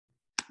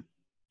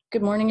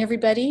Good morning,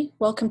 everybody.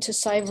 Welcome to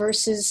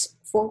CyVerse's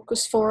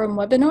Focus Forum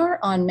webinar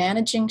on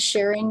managing,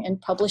 sharing,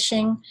 and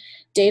publishing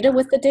data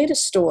with the data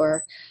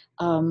store.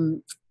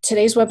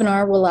 Today's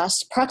webinar will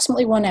last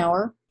approximately 1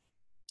 hour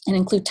and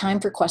include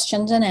time for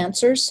questions and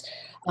answers.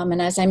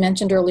 And as I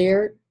mentioned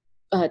earlier,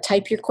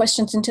 type your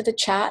questions into the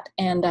chat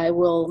and I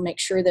will make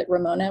sure that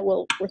Ramona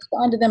will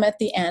respond to them at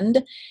the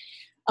end.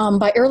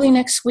 By early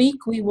next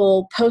week, we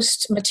will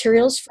post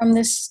materials from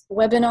this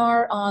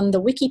webinar on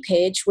the wiki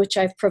page, which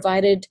I've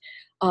provided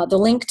the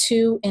link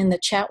to in the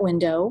chat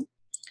window.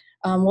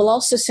 We'll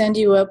also send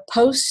you a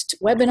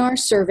post-webinar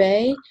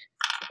survey.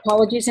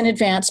 Apologies in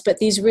advance, but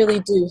these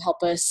really do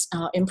help us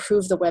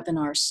improve the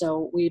webinar,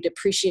 so we'd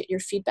appreciate your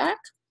feedback.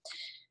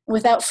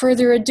 Without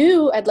further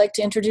ado, I'd like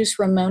to introduce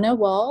Ramona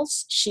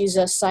Walls. She's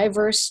a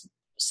CyVerse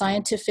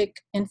scientific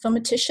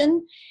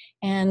informatician,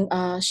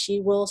 and she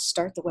will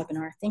start the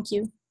webinar. Thank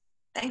you.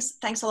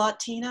 Thanks a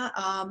lot, Tina.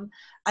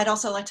 I'd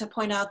also like to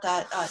point out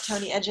that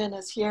Tony Edgen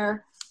is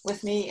here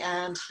with me,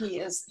 and he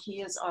is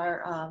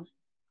our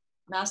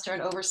master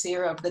and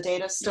overseer of the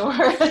data store.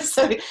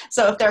 so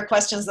if there are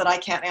questions that I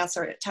can't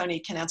answer, Tony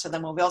can answer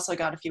them. Well, we also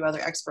got a few other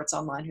experts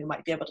online who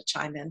might be able to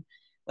chime in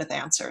with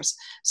answers.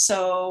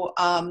 So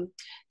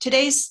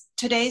today's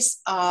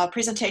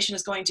presentation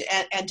is going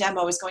to, and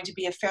demo is going to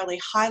be a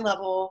fairly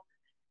high-level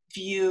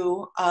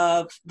view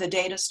of the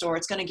data store.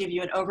 It's going to give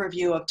you an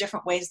overview of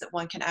different ways that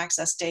one can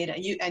access data.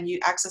 You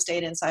access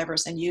data in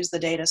CyVerse and use the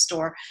data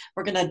store.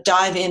 We're going to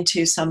dive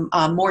into some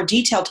more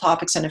detailed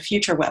topics in a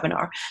future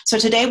webinar. So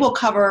today we'll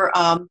cover,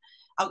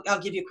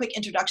 I'll give you a quick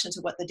introduction to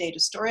what the data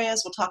store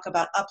is. We'll talk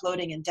about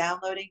uploading and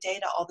downloading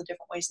data, all the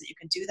different ways that you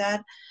can do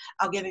that.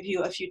 I'll give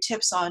you a few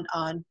tips on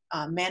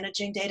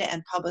managing data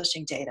and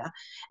publishing data.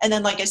 And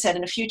then, like I said,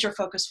 in a future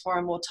focus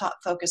forum, we'll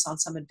focus on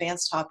some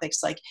advanced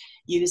topics like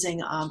using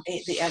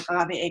the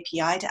Agave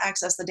API to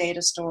access the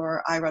data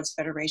store, iRODS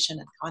federation,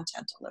 and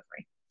content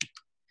delivery.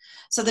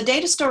 So the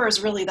data store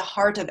is really the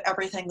heart of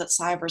everything that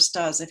CyVerse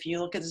does. If you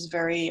look at this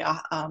very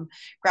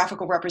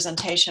graphical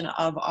representation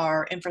of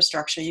our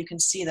infrastructure, you can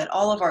see that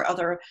all of our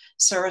other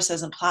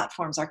services and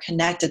platforms are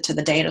connected to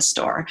the data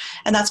store.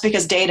 And that's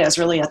because data is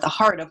really at the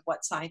heart of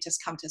what scientists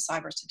come to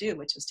CyVerse to do,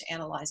 which is to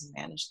analyze and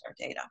manage their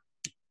data.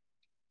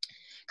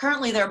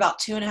 Currently, there are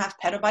about 2.5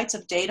 petabytes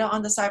of data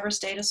on the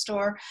CyVerse data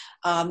store.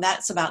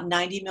 That's about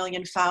 90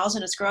 million files,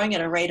 and it's growing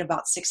at a rate of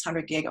about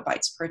 600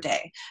 gigabytes per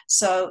day.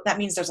 So that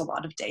means there's a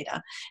lot of data.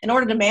 In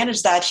order to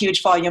manage that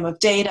huge volume of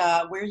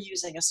data, we're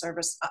using a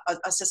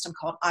system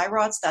called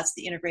iRODS. That's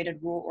the Integrated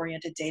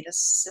Rule-Oriented Data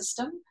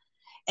System.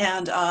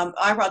 And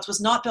iRODS was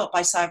not built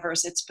by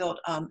CyVerse. It's built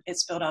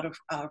out of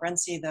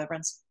RENCI, the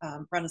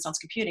Renaissance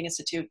Computing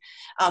Institute,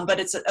 but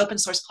it's an open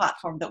source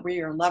platform that we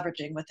are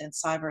leveraging within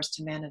CyVerse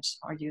to manage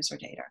our user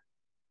data.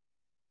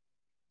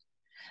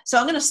 So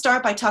I'm going to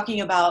start by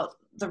talking about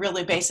the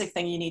really basic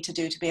thing you need to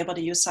do to be able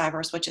to use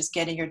CyVerse, which is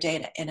getting your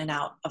data in and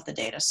out of the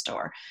data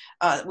store.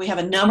 We have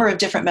a number of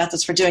different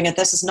methods for doing it.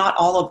 This is not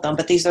all of them,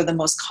 but these are the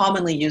most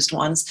commonly used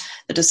ones.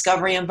 The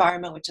discovery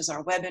environment, which is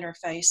our web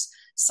interface,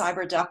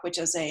 CyberDuck, which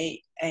is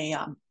a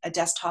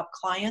desktop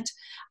client.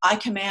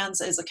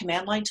 iCommands is a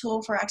command line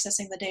tool for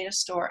accessing the data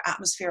store.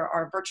 Atmosphere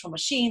are virtual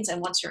machines,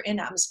 and once you're in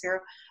Atmosphere,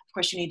 of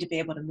course, you need to be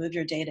able to move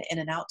your data in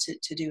and out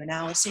to do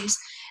analyses.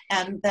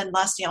 And then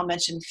lastly, I'll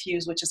mention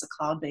Fuse, which is a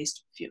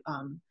cloud-based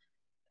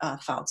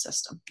file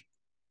system.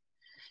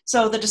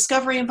 So the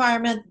discovery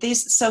environment,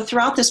 so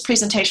throughout this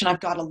presentation,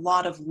 I've got a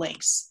lot of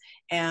links,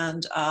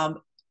 and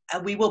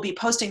we will be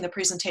posting the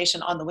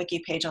presentation on the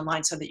wiki page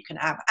online so that you can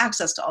have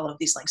access to all of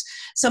these links.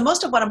 So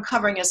most of what I'm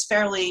covering is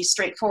fairly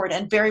straightforward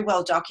and very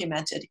well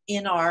documented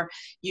in our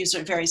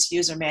various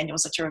user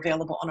manuals that are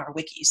available on our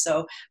wiki.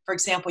 So for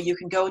example, you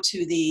can go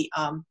to the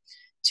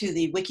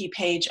wiki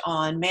page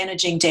on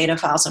managing data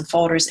files and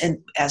folders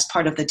as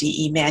part of the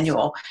DE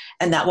manual,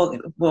 and that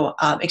will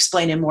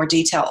explain in more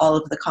detail all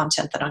of the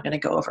content that I'm going to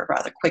go over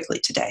rather quickly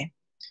today.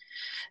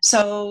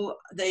 So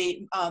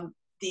the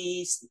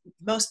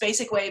most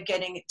basic way of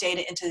getting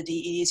data into the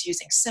DE is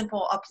using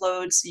simple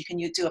uploads. You can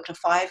do up to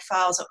 5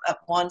 files at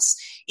once.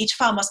 Each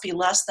file must be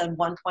less than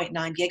 1.9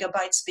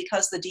 gigabytes.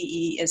 Because the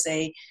DE is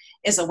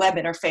a web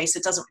interface,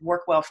 it doesn't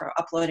work well for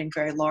uploading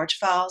very large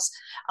files.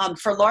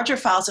 For larger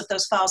files, if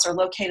those files are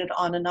located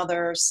on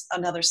another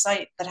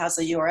site that has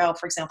a URL,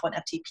 for example,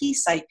 an FTP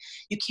site,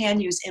 you can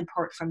use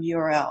import from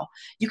URL.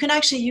 You can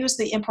actually use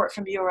the import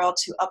from URL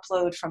to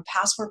upload from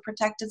password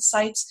protected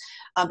sites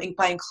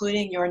by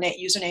including your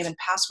username and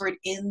password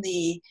in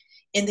the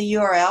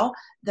URL,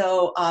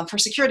 though for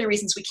security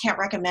reasons, we can't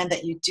recommend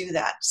that you do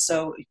that.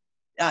 So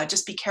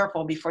just be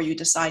careful before you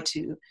decide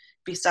to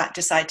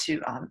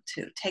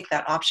take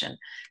that option.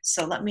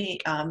 So let me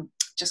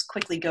just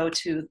quickly go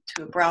to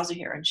a browser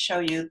here and show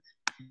you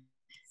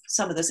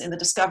some of this in the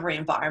discovery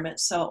environment.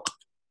 So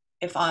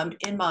if I'm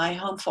in my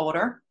home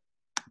folder,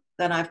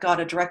 then I've got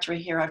a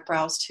directory here I've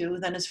browsed to.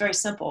 Then it's very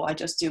simple. I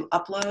just do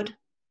upload,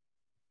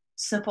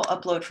 simple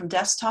upload from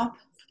desktop,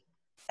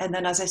 And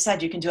then, as I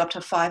said, you can do up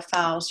to 5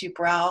 files. You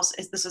browse.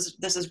 This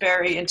is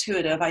very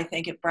intuitive. I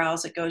think it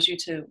browses. It goes you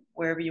to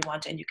wherever you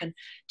want, and you can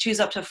choose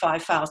up to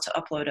 5 files to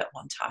upload at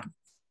one time.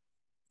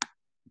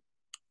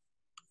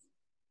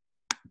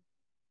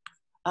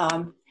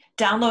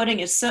 Downloading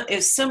is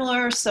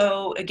similar.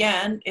 So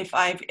again,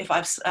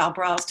 I'll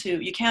browse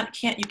to, you cannot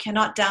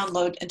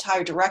download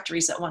entire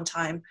directories at one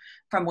time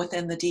from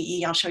within the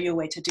DE. I'll show you a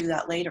way to do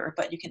that later,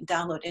 but you can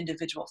download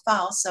individual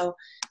files. So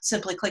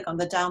simply click on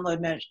the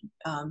download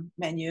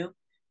menu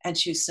and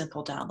choose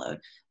simple download.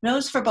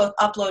 Notice for both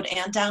upload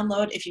and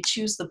download, if you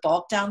choose the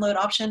bulk download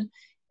option,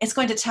 it's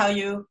going to tell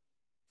you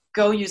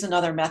go use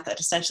another method.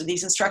 Essentially,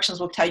 these instructions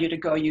will tell you to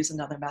go use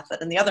another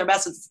method. And the other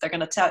methods they're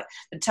going to tell,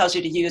 it tells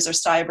you to use are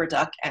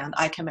CyVerse.org and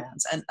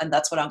iCommands. And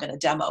that's what I'm going to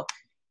demo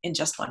in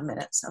just 1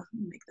 minute. So let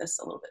me make this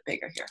a little bit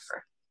bigger here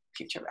for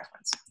future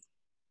reference.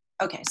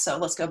 Okay, so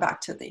let's go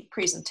back to the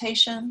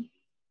presentation.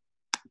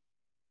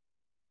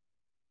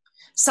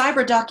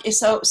 CyVerse.org is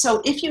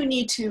so if you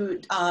need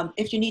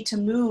to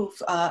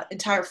move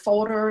entire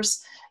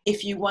folders,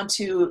 if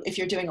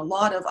you're doing a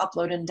lot of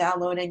upload and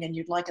downloading and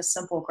you'd like a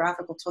simple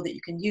graphical tool that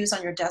you can use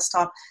on your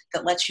desktop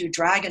that lets you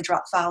drag and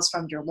drop files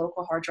from your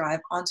local hard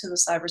drive onto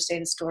the CyVerse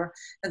data store,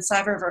 then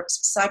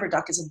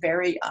CyVerse.org is a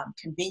very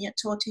convenient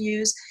tool to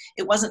use.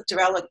 It wasn't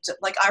developed,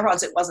 like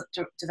iRODS, it wasn't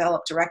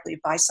developed directly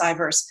by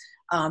CyVerse,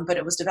 but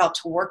it was developed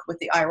to work with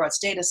the iRODS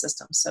data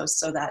system so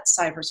that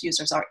CyVerse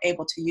users are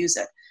able to use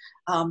it.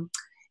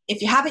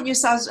 If you haven't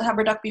used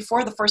CyVerse.org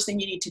before, the first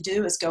thing you need to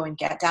do is go and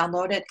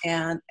download it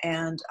and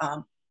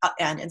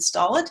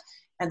install it.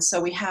 And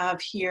so we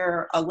have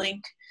here a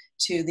link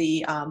to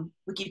the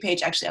wiki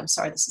page. Actually, I'm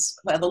sorry,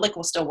 the link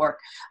will still work.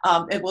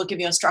 It will give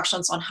you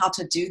instructions on how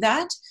to do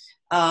that.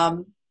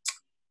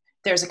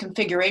 There's a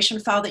configuration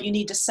file that you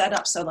need to set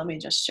up. So let me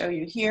just show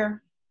you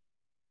here.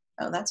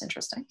 Oh, that's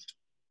interesting.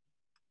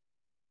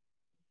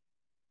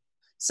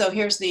 So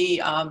here's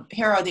the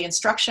here are the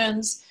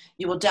instructions.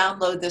 You will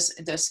download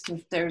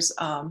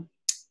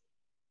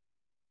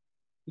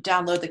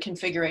download the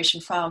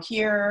configuration file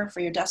here for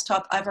your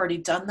desktop. I've already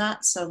done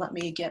that, so let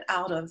me get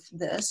out of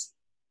this.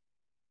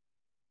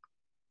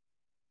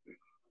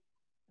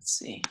 Let's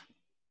see.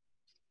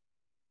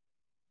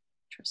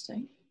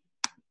 Interesting.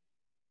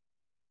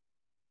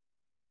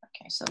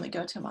 Okay, so let me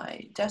go to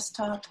my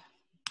desktop.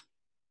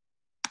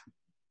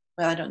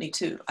 Well, I don't need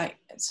to.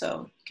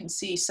 So you can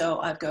see. So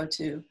I've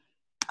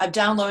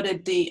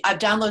downloaded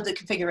the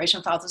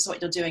configuration file. This is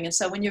what you're doing. And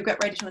so when you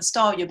get ready to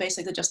install, you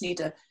basically just need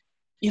to.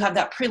 You have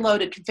that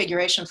preloaded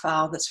configuration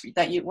file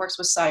that works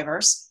with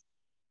CyVerse.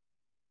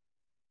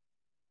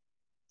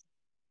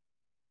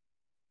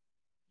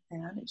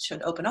 And it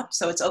should open up.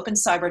 So it's opened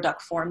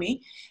CyVerse.org for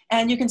me.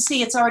 And you can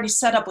see it's already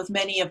set up with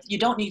you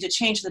don't need to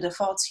change the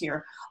defaults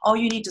here. All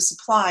you need to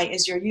supply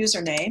is your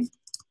username.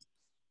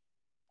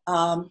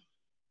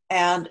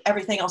 And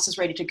everything else is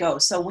ready to go.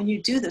 So when you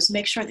do this,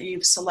 make sure that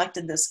you've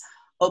selected this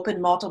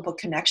open multiple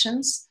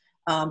connections,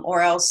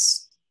 or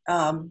else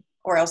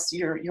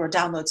your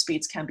download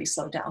speeds can be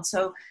slowed down.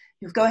 So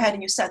you go ahead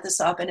and you set this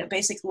up, and it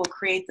basically will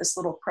create this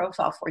little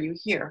profile for you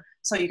here.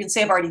 So you can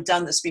say I've already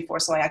done this before,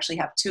 so I actually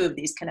have 2 of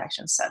these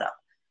connections set up.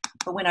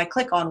 But when I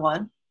click on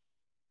one,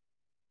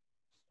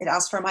 it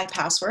asks for my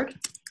password.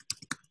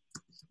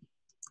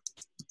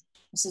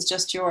 This is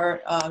just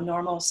your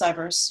normal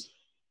CyVerse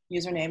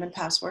username and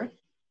password.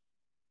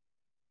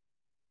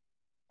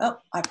 Oh,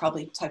 I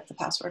probably typed the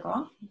password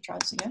wrong. Let me try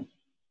this again.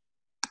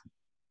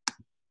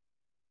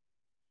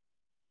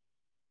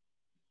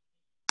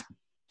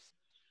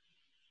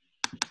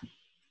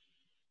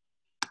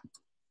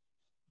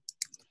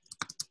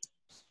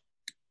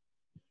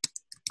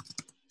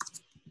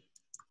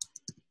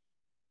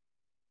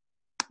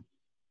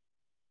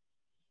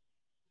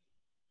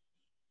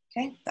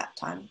 Okay, that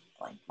time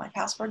I like my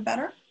password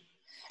better.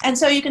 And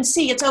so you can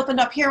see it's opened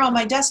up here on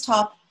my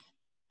desktop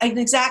an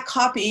exact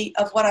copy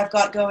of what I've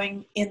got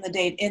going in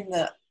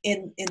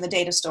the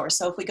data store.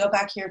 So if we go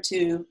back here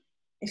to,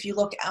 if you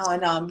look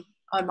in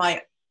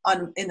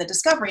the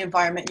discovery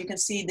environment, you can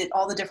see that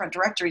all the different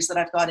directories that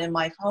I've got in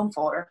my home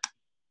folder,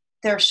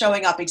 they're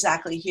showing up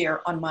exactly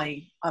here on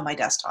my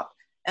desktop,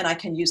 and I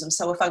can use them.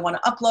 So if I want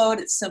to upload,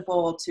 it's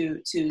simple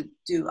to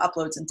do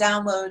uploads and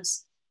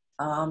downloads.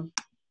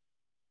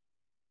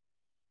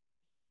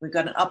 We've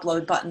got an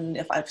upload button.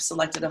 If I've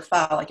selected a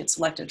file, I could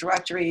select a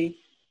directory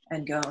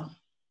and go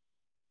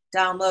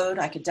download.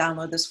 I could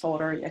download this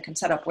folder. I can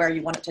set up where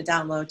you want it to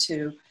download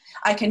to.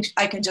 I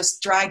can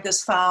just drag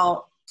this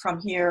file from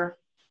here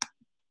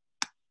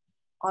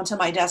onto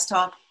my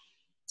desktop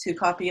to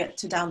copy it,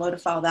 to download a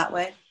file that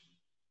way.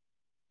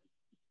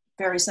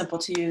 Very simple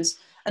to use.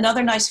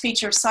 Another nice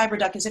feature of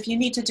CyVerse.org is if you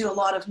need to do a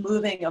lot of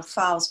moving of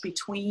files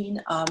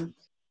between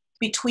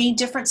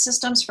different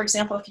systems. For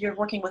example, if you're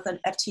working with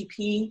an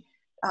FTP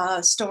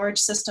storage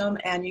system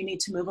and you need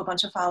to move a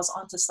bunch of files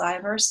onto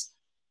CyVerse,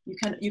 you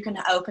can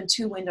open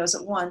 2 windows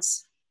at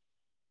once.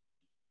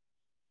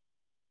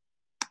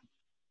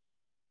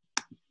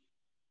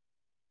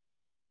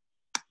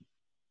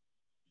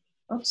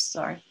 Oops,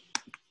 sorry.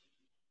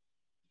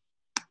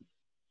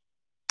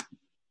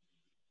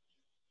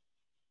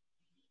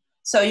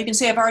 So you can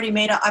see I've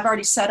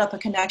already set up a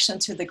connection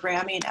to the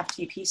Grameen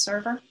FTP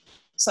server.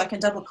 So I can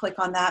double click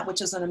on that,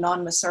 which is an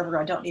anonymous server.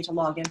 I don't need to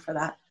log in for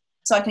that.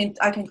 So I can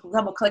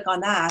double click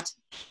on that.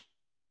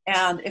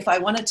 And if I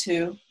wanted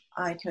to,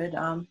 I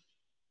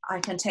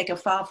can take a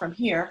file from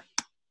here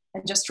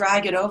and just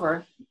drag it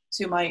over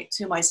to my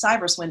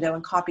CyVerse window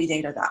and copy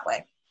data that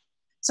way.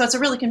 So it's a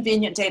really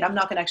convenient data. I'm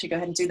not going to actually go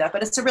ahead and do that,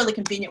 but it's a really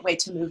convenient way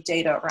to move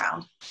data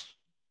around.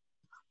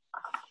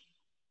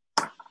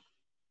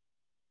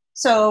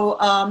 So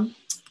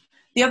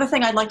the other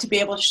thing I'd like to be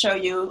able to show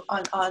you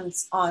on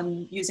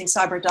using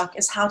CyberDuck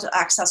is how to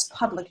access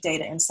public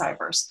data in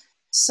CyVerse.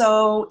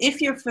 So if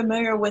you're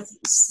familiar with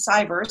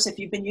CyVerse, if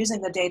you've been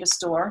using the data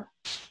store,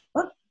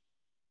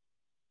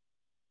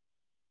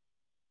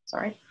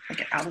 sorry, I'll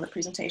get out of the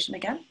presentation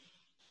again.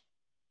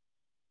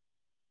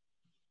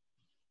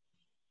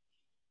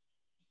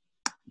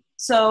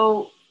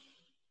 So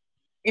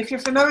if you're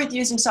familiar with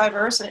using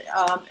CyVerse,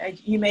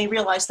 you may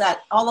realize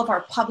that all of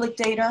our public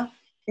data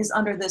is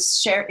under this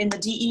share, in the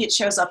DE it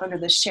shows up under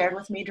this shared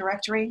with me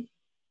directory.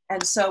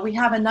 And so we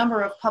have a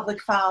number of public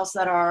files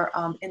that are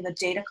in the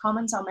data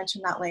commons. I'll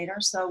mention that later.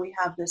 So we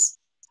have this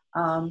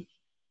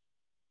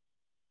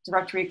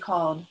directory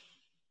called,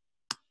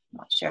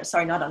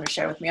 not under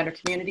share with me, under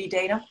community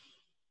data.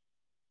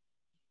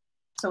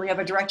 So we have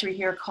a directory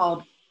here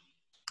called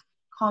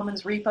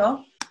commons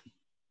repo.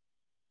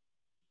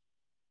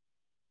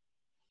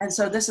 And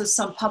so this is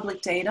some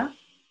public data.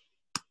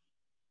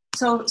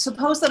 So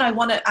suppose that I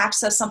want to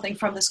access something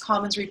from this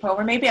commons repo,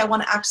 or maybe I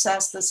want to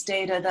access this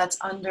data that's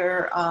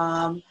under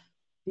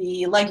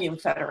the Legume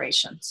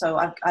Federation. So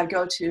I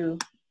go to,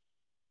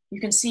 you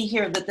can see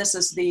here that this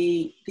is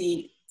the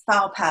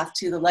file path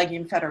to the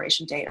Legume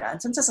Federation data. And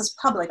since this is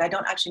public, I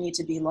don't actually need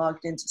to be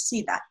logged in to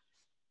see that.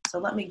 So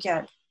let me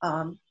get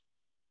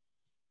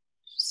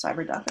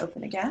CyberDuck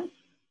open again.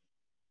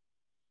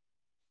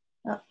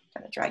 Oh,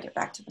 gotta drag it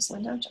back to this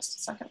window, just a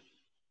second.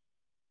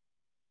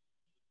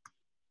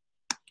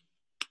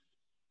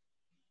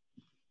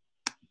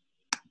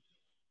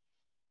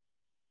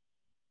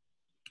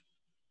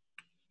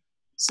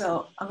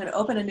 So I'm going to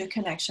open a new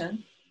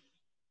connection.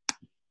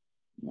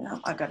 Now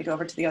I've got to go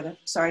over to the other.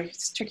 Sorry,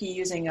 it's tricky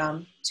using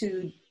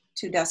two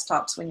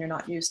desktops when you're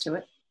not used to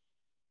it.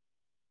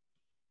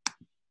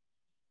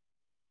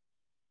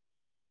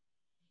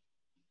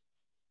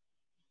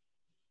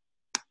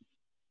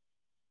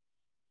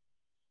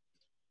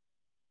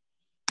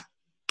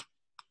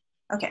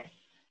 Okay,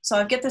 so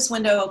I get this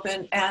window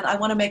open and I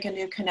want to make a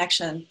new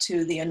connection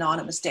to the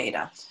anonymous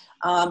data.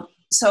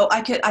 So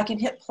I can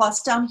hit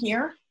plus down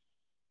here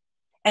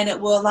and it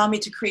will allow me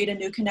to create a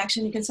new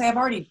connection. You can say I've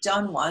already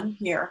done one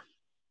here,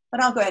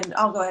 but I'll go ahead and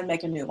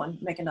make a new one,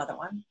 make another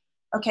one.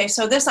 Okay,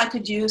 so this I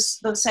could use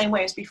the same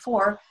way as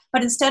before,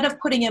 but instead of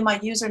putting in my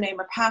username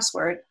or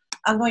password,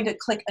 I'm going to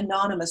click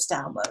anonymous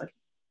download.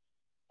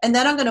 And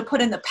then I'm going to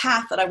put in the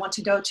path that I want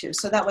to go to.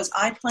 So that was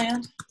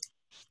iPlant,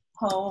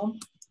 home,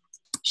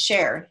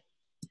 shared.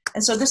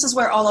 And so this is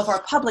where all of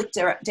our public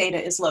data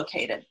is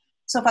located.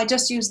 So if I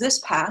just use this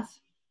path,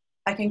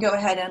 I can go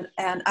ahead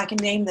and I can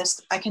name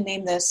this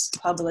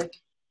public.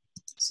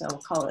 So we'll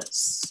call it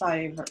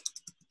CyVerse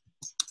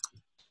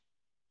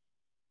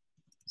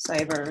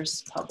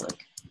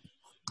public.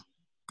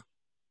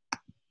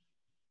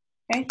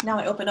 Okay, now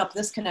I open up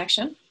this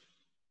connection.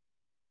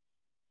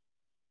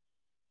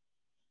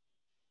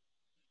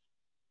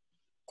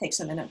 Takes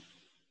a minute.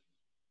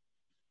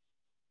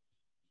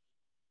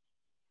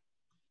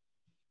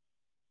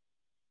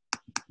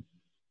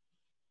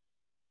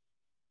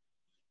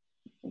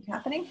 Anything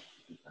happening?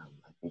 I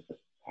think the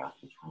path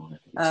is wrong.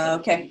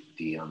 Okay.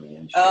 D on the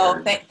end.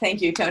 Oh,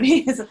 thank you,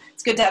 Tony.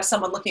 It's good to have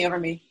someone looking over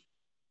me.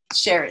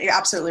 Shared. You're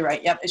absolutely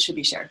right. Yep, it should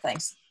be shared.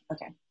 Thanks.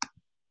 Okay.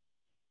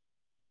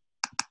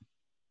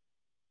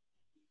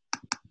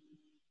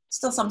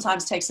 Still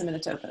sometimes takes a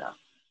minute to open up.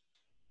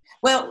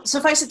 Well,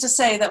 suffice it to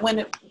say that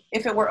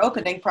if it were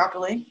opening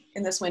properly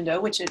in this window,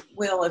 which it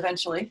will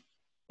eventually,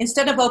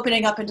 instead of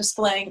opening up and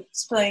displaying,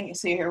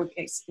 see here,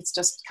 it's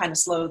just kind of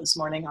slow this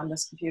morning on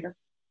this computer.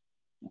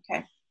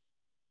 Okay.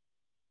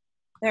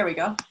 There we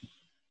go.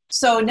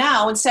 So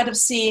now instead of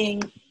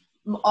seeing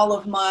all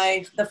of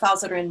the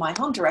files that are in my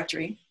home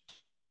directory,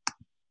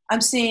 I'm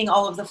seeing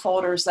all of the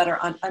folders that are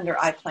under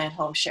iPlant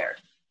Home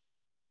Shared.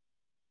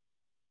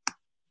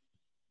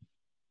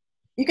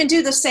 You can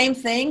do the same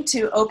thing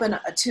to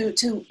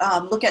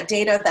look at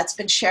data that's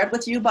been shared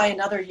with you by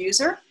another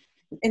user.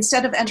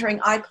 Instead of entering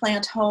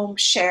iPlant Home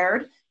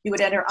Shared, you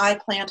would enter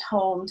iPlant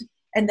Homed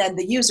and then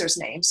the user's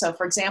name. So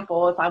for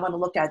example, if I want to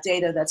look at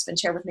data that's been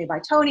shared with me by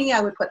Tony,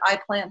 I would put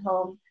iPlant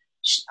Home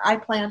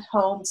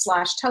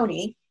 /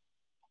 Tony.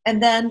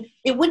 And then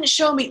it wouldn't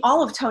show me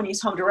all of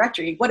Tony's home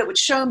directory. What it would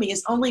show me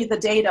is only the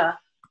data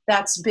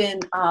that's been,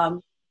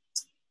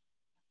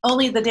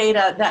 only the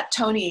data that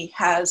Tony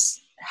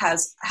has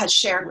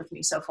shared with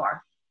me so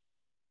far.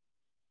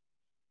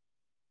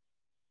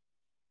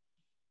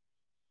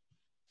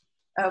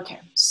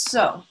 Okay,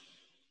 so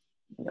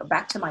go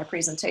back to my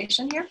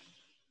presentation here.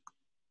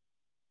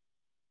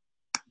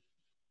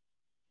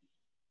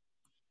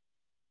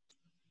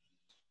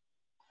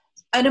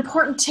 an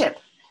important tip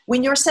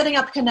when you're setting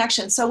up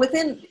connections. So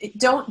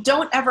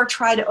don't ever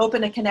try to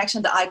open a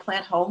connection to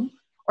iPlant Home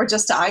or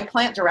just to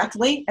iPlant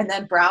directly and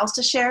then browse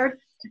to shared,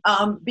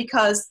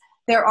 because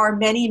there are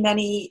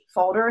many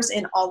folders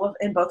in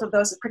both of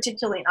those,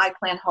 particularly in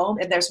iPlant Home,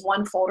 and there's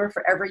one folder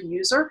for every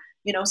user.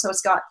 So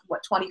it's got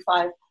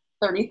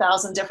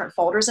 30,000 different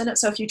folders in it.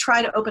 So if you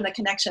try to open a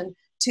connection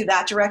to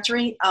that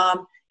directory,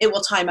 it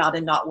will time out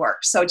and not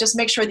work. So just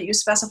make sure that you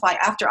specify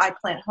after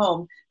iPlant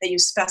Home that you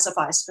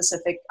specify a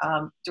specific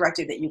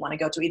directory that you want to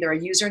go to, either a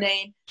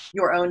username,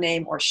 your own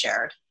name, or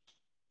shared.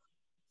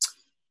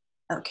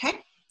 Okay,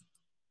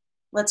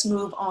 let's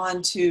move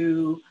on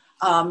to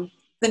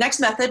the next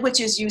method, which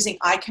is using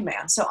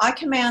iCommands. So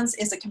iCommands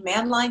is a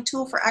command line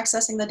tool for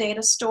accessing the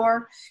data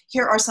store.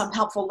 Here are some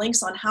helpful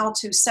links on how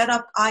to set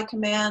up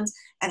iCommands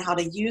and how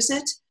to use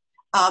it.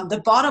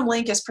 The bottom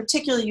link is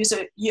particularly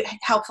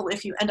helpful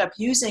if you end up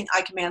using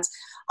iCommands.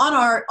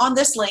 On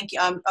this link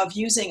of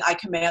using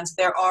iCommands,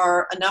 there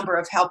are a number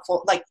of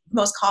helpful, like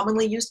most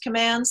commonly used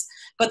commands,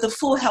 but the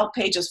full help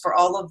pages for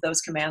all of those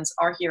commands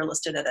are here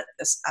listed at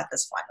this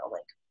final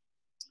link.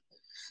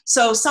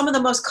 So some of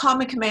the most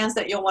common commands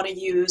that you'll want to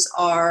use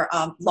are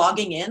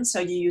logging in. So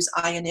you use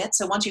init.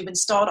 So once you've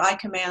installed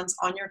iCommands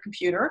on your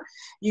computer,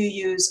 you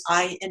use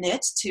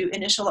init to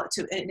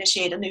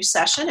initiate a new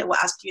session. It will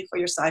ask you for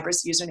your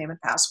CyVerse username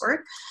and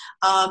password.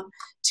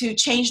 To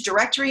change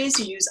directories,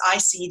 you use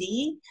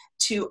icd.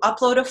 To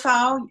upload a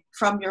file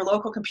from your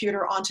local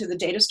computer onto the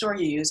data store,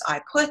 you use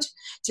iput.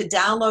 To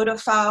download a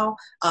file,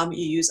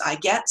 you use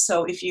iget.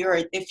 So if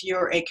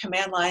you're a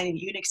command line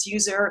Unix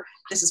user,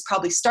 this is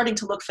probably starting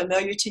to look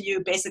familiar to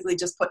you. Basically,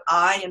 just put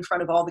I in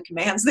front of all the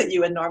commands that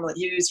you would normally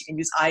use. You can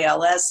use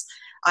ILS,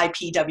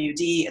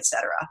 IPWD,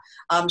 etc.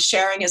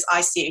 Sharing is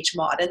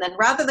ICHMod. And then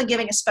rather than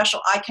giving a special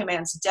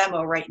iCommands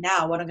demo right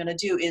now, what I'm going to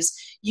do is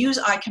use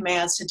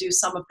iCommands to do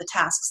some of the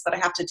tasks that I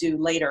have to do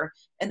later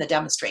in the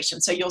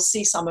demonstration. So you'll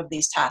see some of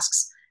these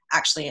tasks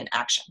actually in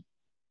action.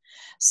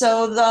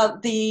 So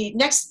the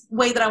next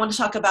way that I want to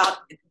talk about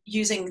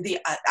using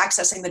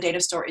accessing the data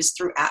store is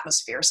through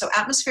Atmosphere. So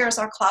Atmosphere is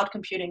our cloud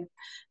computing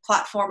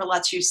platform. It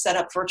lets you set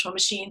up virtual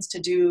machines to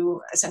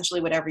do essentially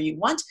whatever you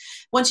want.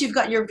 Once you've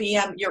got your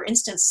VM, your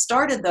instance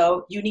started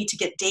though, you need to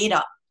get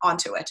data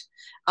onto it.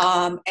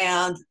 One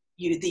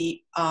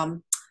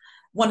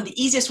of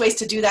the easiest ways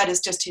to do that is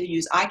just to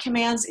use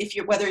iCommands.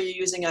 Whether you're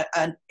using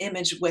an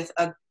image with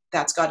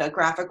that's got a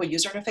graphical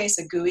user interface,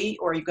 a GUI,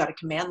 or you've got a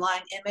command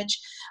line image,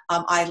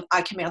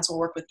 iCommands will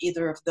work with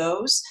either of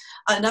those.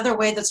 Another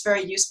way that's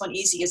very useful and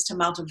easy is to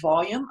mount a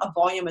volume. A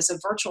volume is a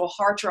virtual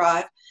hard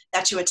drive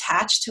that you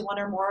attach to one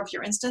or more of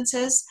your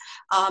instances.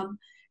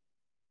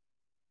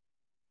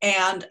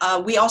 And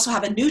we also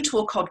have a new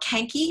tool called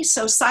Kanki.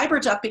 So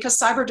CyberDuck, because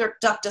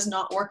CyberDuck does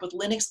not work with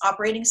Linux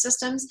operating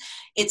systems,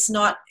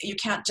 you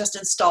can't just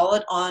install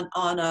it on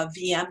a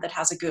VM that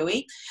has a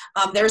GUI.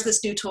 There's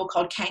this new tool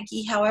called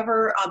Kanki.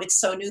 However, it's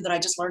so new that I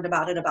just learned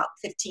about it about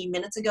 15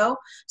 minutes ago.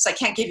 So I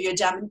can't give you a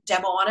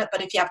demo on it,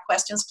 but if you have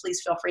questions,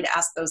 please feel free to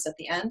ask those at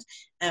the end.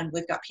 And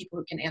we've got people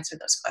who can answer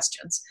those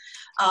questions.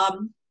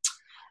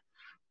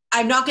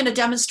 I'm not going to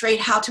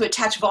demonstrate how to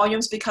attach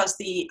volumes because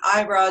the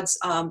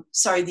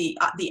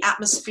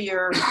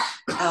Atmosphere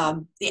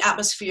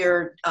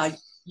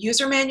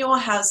user manual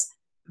has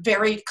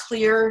very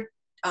clear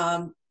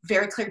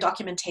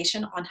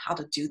documentation on how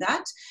to do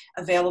that,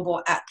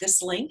 available at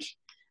this link.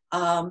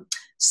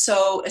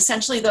 So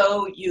essentially,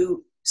 though,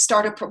 you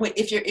start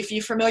if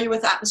you're familiar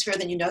with Atmosphere,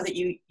 then you know that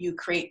you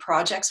create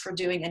projects for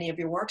doing any of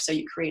your work. So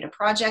you create a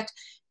project.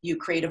 You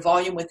create a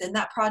volume within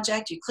that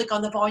project, you click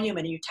on the volume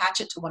and you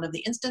attach it to one of the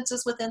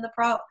instances within the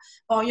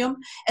volume.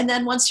 And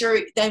then once you're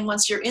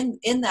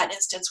in that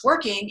instance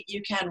working,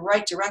 you can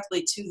write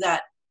directly to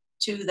that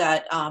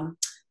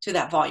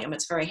volume.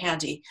 It's very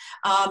handy.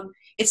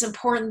 It's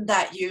important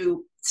that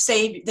you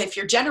save, if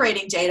you're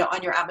generating data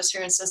on your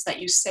Atmosphere instance, that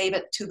you save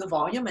it to the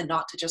volume and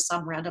not to just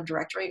some random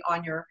directory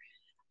on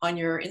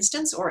your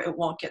instance, or it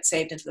won't get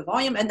saved into the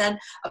volume. And then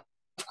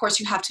of course,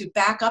 you have to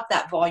back up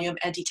that volume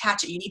and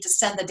detach it. You need to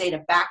send the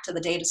data back to the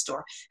data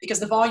store because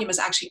the volume is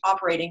actually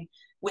operating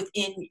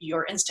within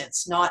your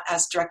instance, not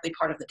as directly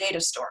part of the data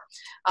store.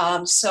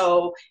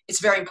 So it's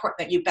very important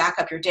that you back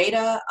up your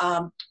data.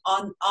 On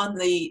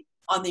the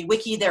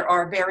wiki, there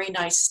are very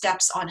nice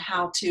steps on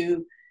how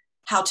to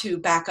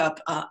back up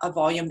a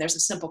volume. There's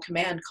a simple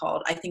command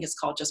I think it's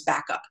called just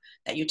backup,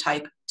 that you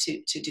type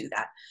to do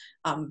that.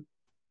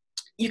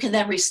 You can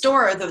then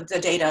restore the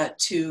data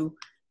to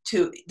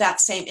that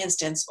same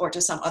instance or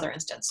to some other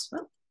instance.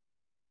 Oh,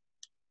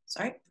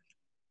 sorry.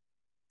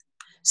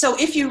 So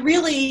if you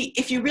really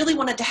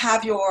wanted to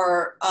have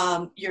your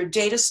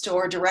data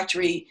store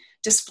directory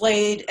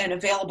displayed and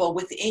available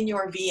within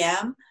your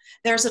VM,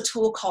 there's a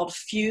tool called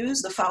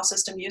Fuse, the file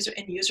system user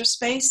in user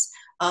space.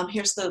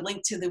 Here's the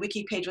link to the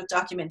wiki page with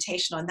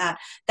documentation on that.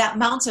 That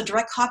mounts a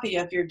direct copy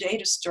of your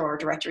data store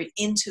directory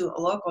into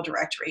a local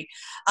directory.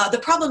 The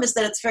problem is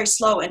that it's very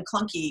slow and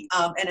clunky,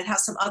 and it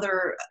has some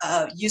other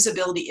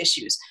usability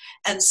issues.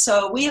 And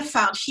so we have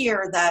found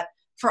here that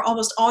for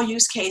almost all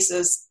use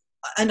cases,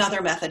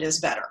 another method is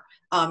better.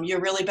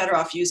 You're really better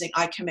off using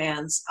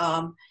iCommands.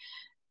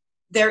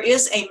 There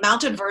is a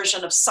mounted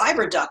version of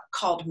CyberDuck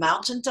called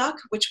Mountain Duck,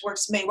 which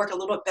may work a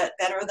little bit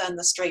better than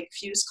the straight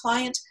Fuse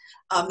client.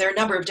 There are a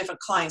number of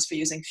different clients for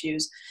using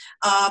Fuse.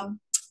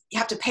 You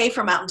have to pay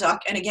for Mountain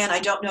Duck, and again, I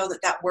don't know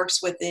that that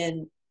works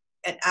within.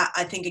 And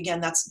I think again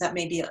that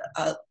may be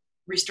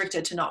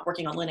restricted to not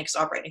working on Linux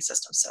operating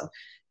systems, so it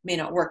may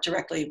not work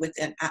directly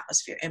within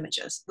Atmosphere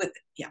images.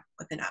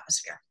 Within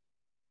Atmosphere.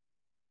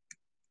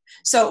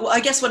 So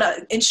I guess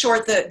in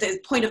short, the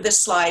point of this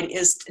slide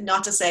is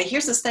not to say,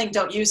 here's this thing,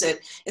 don't use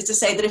it, is to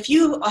say that if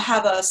you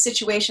have a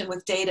situation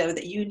with data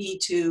that you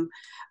need to,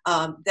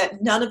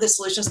 that none of the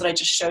solutions that I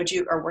just showed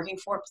you are working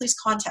for, please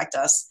contact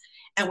us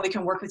and we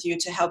can work with you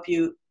to help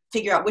you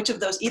figure out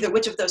either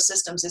which of those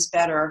systems is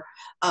better,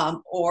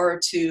 or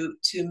to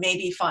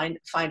maybe find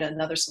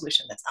another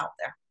solution that's out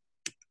there.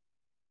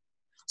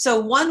 So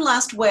one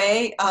last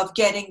way of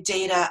getting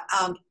data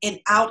you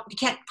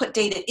can't put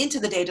data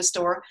into the data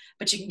store,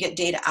 but you can get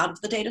data out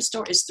of the data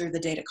store is through the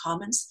data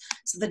commons.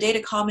 So the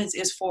data commons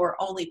is for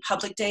only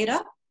public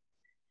data.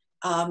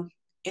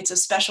 It's a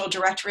special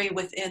directory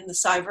within the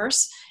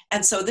CyVerse.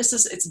 And so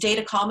it's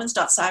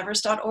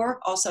datacommons.cyverse.org,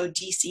 also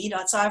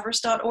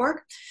dc.cyverse.org.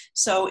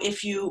 So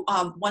if you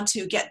want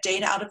to get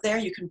data out of there,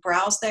 you can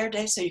browse there.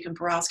 So you can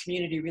browse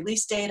community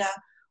release data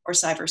or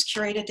CyVerse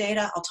curated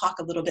data. I'll talk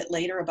a little bit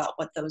later about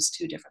what those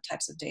two different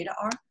types of data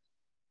are.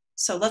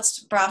 So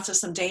let's browse to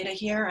some data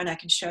here and I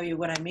can show you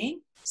what I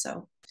mean.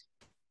 So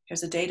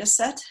here's a data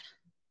set.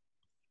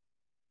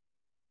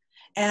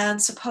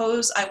 And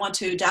suppose I want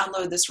to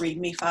download this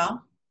README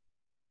file.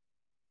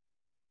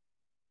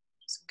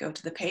 Just go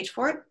to the page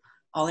for it.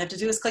 All I have to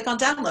do is click on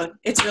download.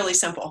 It's really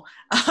simple.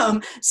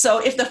 So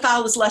if the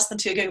file is less than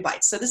 2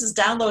 gigabytes, so this is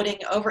downloading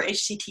over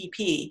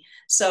HTTP.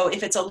 So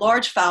if it's a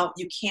large file,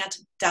 you can't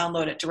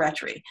download it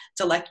directly.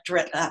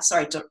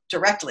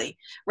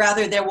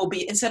 Rather, there will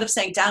be, instead of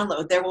saying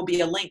download, there will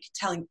be a link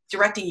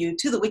directing you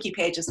to the wiki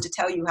pages to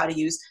tell you how to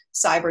use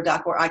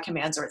CyberDuck or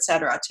iCommands or et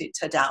cetera to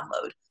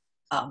download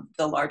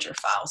the larger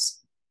files.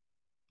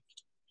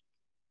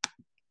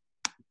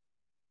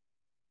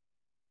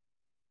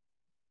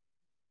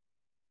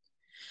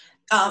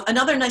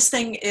 Another nice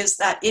thing is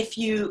that if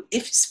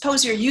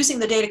suppose you're using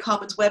the Data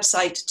Commons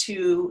website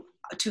to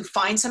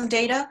find some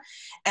data,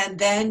 and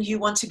then you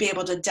want to be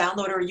able to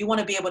download or you want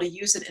to be able to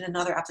use it in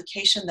another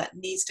application that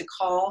needs to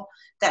call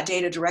that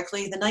data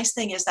directly, the nice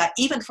thing is that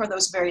even for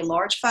those very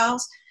large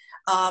files,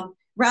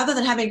 rather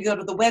than having to go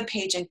to the web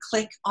page and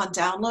click on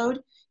download,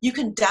 you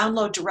can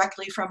download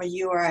directly from a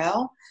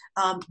URL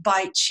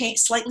by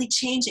slightly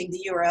changing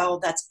the URL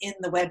that's in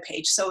the web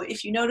page. So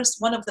if you notice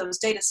one of those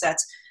data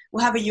sets,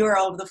 we'll have a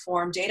URL of the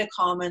form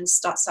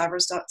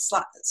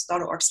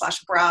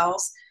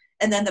datacommons.cyverse.org/browse,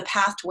 and then the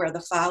path to where the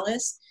file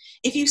is.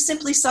 If you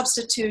simply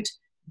substitute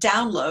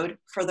download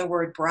for the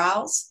word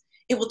browse,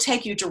 it will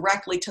take you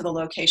directly to the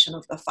location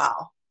of the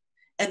file.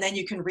 And then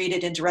you can read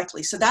it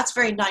indirectly. So that's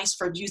very nice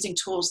for using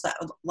tools that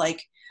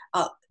like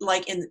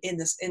in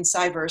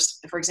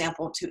CyVerse, for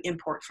example, to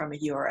import from a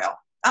URL,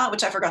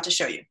 which I forgot to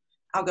show you.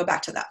 I'll go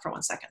back to that for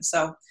 1 second.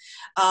 So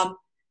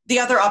the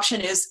other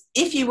option is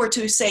if you were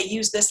to say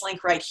use this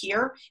link right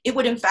here, it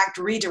would in fact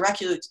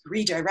redirect you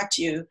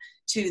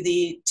to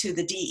the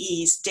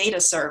DE's data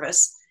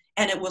service,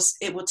 and it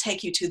will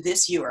take you to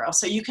this URL.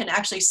 So you can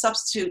actually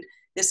substitute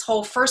this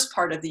whole first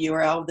part of the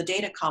URL, the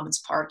data commons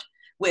part,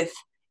 with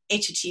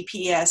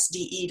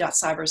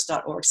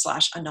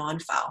https://de.cyverse.org/anon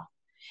file,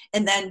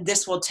 and then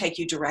this will take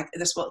you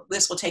this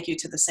will take you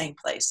to the same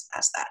place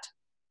as that.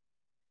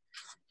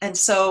 And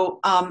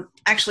so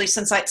actually,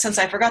 since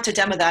I forgot to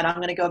demo that, I'm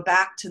going to go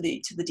back to the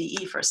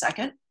DE for a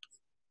second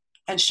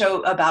and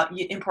show about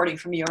importing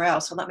from URL.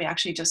 So let me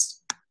actually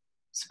just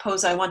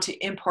suppose I want to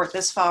import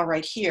this file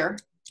right here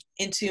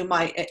into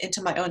my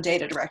own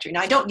data directory.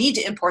 Now I don't need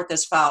to import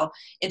this file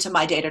into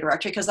my data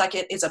directory because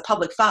it's a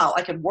public file.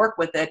 I can work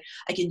with it.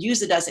 I can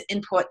use it as an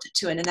input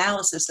to an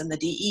analysis in the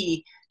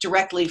DE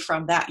directly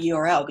from that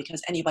URL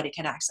because anybody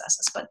can access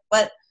this.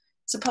 But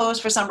suppose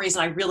for some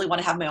reason I really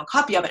want to have my own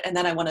copy of it and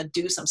then I want to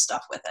do some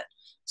stuff with it.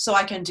 So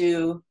I can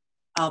do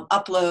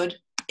upload,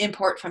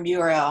 import from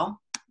URL,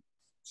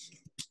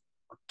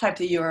 type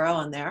the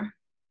URL in there,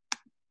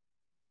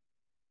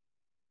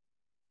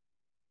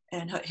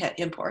 and hit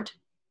import.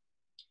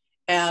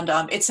 And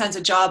it sends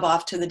a job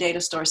off to the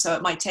data store, so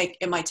it might take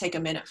a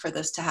minute for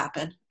this to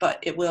happen, but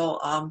it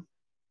will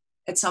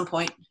at some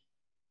point.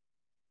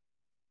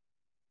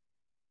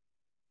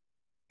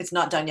 It's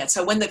not done yet.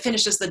 So when it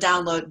finishes the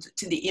download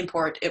to the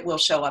import, it will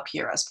show up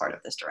here as part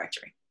of this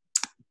directory.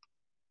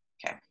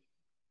 Okay.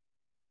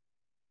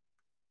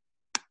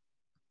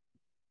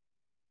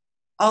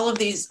 All of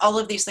these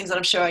things that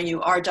I'm showing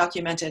you are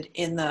documented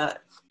in the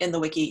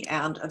wiki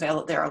and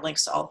available. There are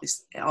links to all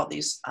these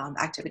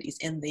activities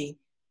in the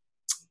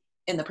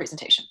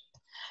presentation.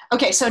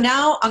 Okay, so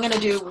now I'm going to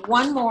do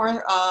one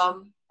more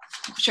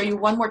show you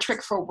one more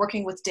trick for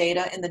working with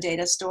data in the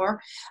data store,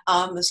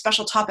 the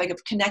special topic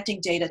of connecting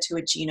data to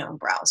a genome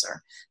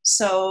browser.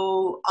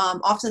 So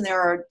often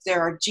there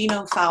are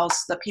genome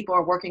files that people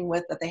are working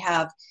with that they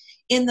have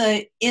in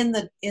the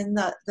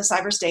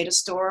CyVerse data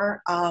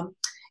store,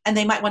 and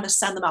they might want to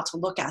send them out to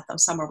look at them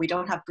somewhere. We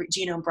don't have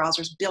genome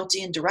browsers built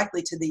in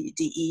directly to the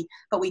DE,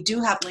 but we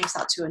do have links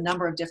out to a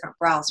number of different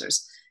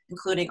browsers,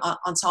 including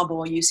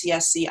Ensemble,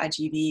 UCSC,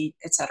 IGV,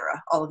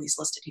 etc. All of these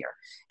listed here.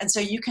 And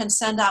so you can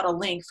send out a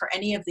link for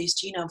any of these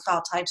genome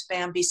file types,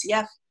 BAM,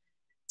 BCF,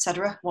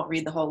 etc. Won't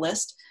read the whole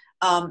list.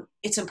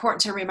 It's important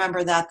to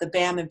remember that the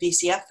BAM and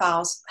BCF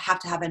files have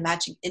to have a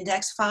matching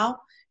index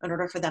file in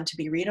order for them to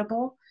be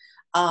readable,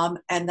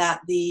 and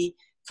that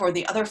for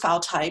the other file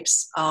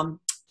types,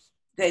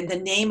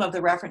 the name of the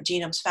referent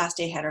genome's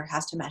FASTA header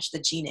has to match the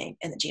gename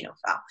in the genome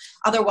file.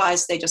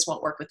 Otherwise, they just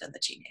won't work within the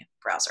genome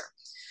browser.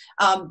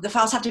 The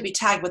files have to be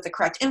tagged with the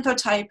correct info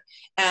type,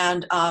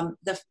 and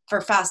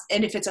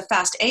if it's a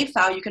FASTA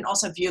file, you can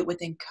also view it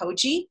within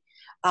Koji,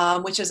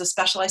 which is a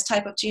specialized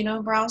type of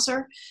genome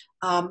browser.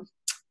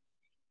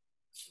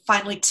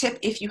 Finally, tip: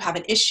 if you have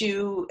an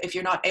issue, if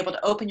you're not able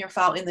to open your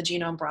file in the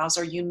genome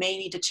browser, you may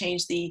need to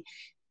change the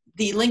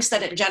links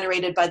that it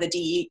generated by the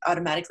DE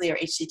automatically, or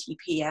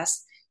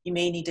HTTPS. You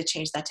may need to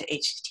change that to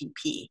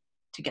HTTP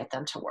to get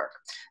them to work.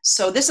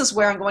 So this is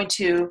where I'm going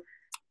to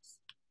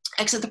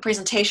exit the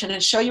presentation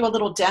and show you a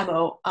little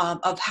demo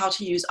of how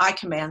to use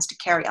iCommands to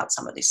carry out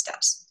some of these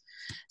steps.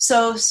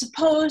 So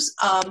suppose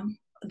I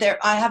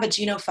have a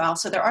genome file,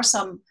 so there are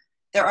some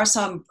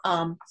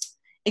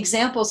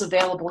examples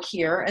available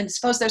here, and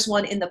suppose there's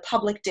one in the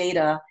public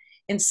data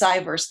in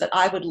CyVerse that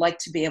I would like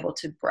to be able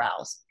to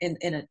browse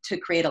to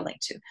create a link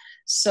to.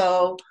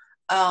 So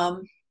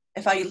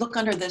if I look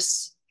under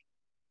this,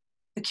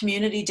 the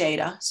community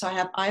data, so I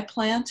have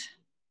iPlant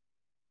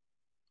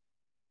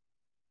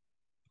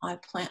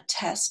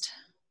test.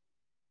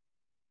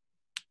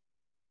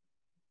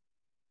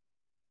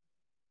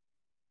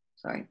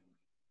 Sorry,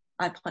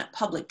 iPlant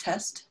public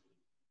test.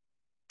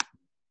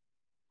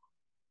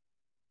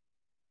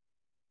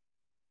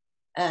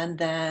 And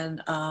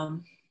then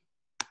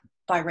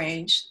by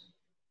range,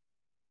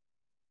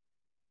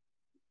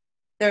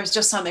 there's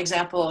just some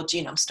example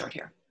genome stored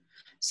here.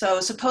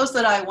 So suppose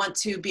that I want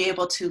to be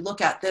able to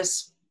look at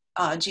this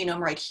genome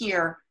right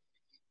here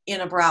in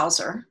a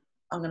browser.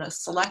 I'm going to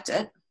select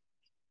it.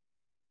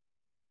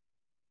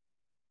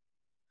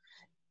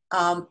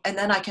 And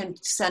then I can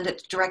send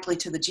it directly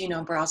to the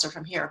genome browser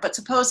from here. But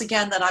suppose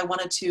again that I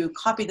wanted to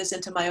copy this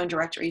into my own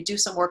directory, do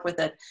some work with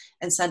it,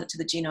 and send it to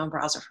the genome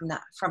browser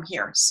from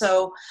here.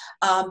 So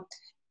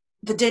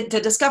the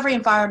discovery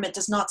environment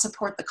does not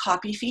support the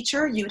copy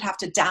feature. You would have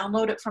to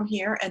download it from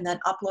here and then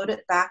upload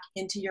it back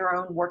into your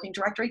own working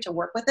directory to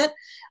work with it.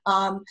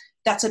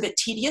 That's a bit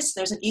tedious.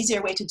 There's an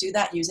easier way to do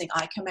that using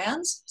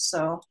iCommands.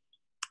 So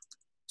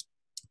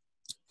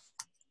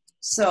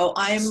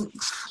I'm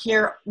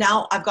here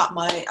now. I've got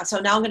so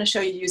now I'm going to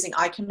show you using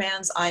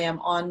iCommands. I am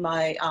on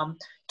my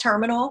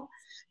terminal.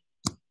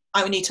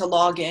 I would need to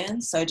log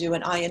in, so I do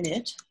an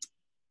init.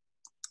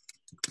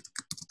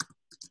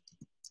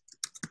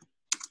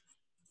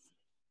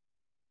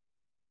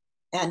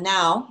 And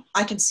now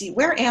I can see,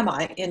 where am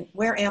I?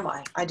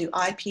 I do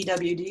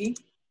ipwd.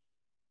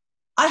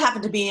 I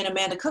happen to be in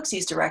Amanda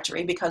Cooksey's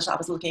directory because I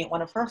was looking at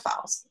one of her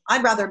files.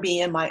 I'd rather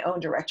be in my own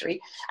directory.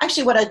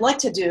 Actually, what I'd like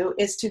to do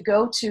is to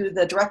go to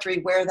the directory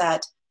where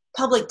that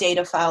public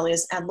data file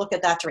is and look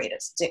at that data.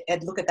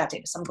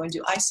 So I'm going to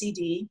do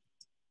icd,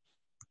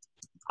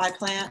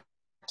 iPlant,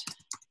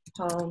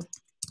 home,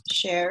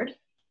 shared.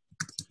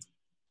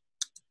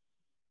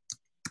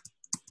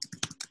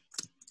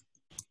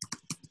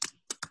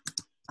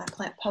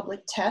 iPlant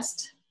public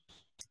test,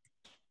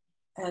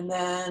 and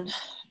then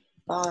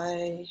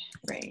by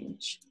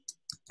range.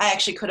 I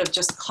actually could have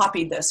just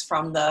copied this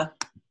from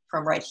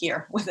right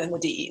here within the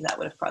DE. That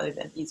would have probably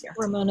been easier.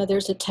 Ramona,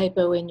 there's a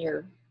typo in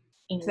your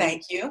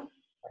Thank you.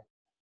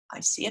 I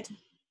see it.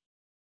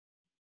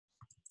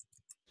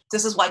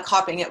 This is why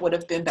copying it would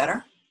have been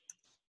better.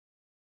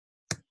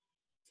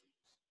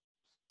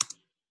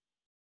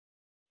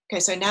 Okay,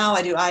 so now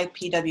I do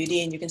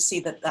ipwd, and you can see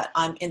that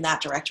I'm in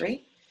that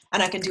directory.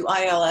 And I can do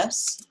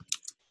ILS,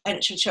 and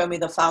it should show me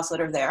the files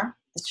that are there.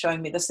 It's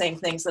showing me the same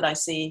things that I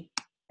see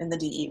in the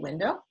DE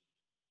window.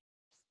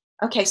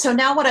 Okay, so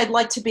now what I'd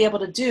like to be able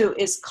to do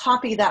is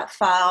copy that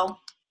file.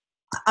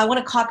 I want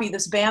to copy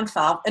this BAM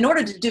file. In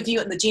order to view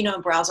it in the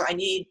genome browser,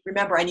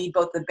 remember, I need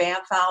both the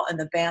BAM file and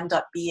the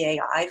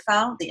bam.bai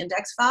file, the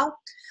index file.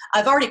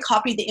 I've already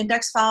copied the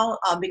index file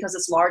because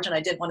it's large and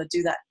I didn't want to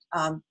do that.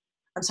 I'm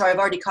sorry, I've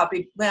already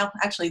copied, well,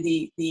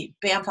 actually the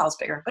BAM file is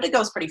bigger, but it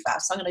goes pretty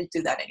fast, so I'm going to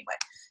do that anyway.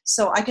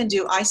 So I can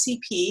do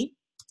ICP,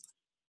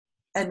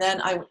 and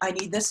then I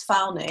need this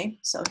file name.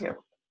 So here,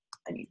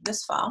 I need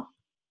this file.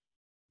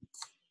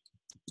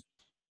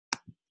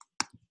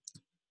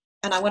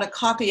 And I want to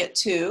copy it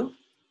to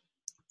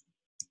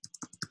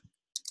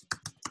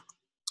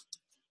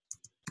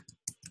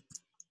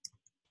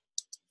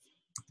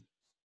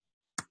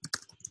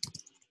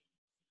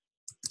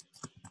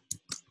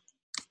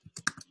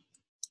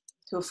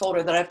to a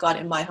folder that I've got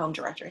in my home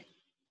directory.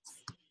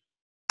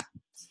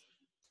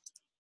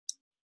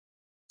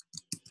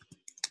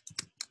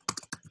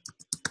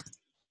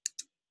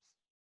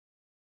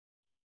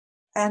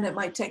 And it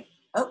might take,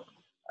 so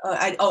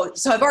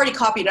I've already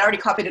copied it. I already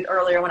copied it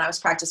earlier when I was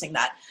practicing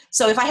that.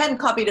 So if I hadn't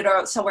copied it,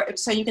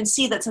 so you can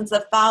see that since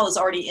the file is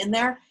already in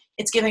there,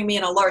 it's giving me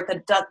an alert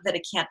that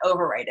it can't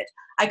overwrite it.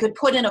 I could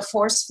put in a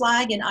force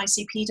flag in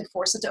ICP to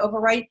force it to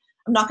overwrite.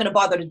 I'm not going to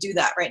bother to do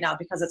that right now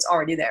because it's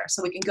already there.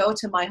 So we can go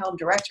to my home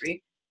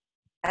directory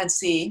and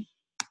see.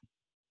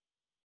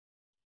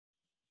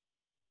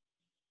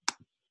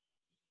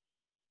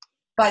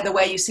 By the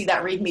way, you see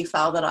that README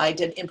file that I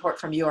did import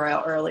from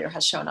URL earlier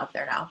has shown up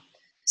there now.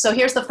 So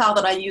here's the file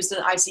that I used in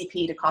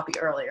ICP to copy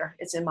earlier.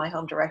 It's in my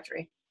home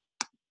directory.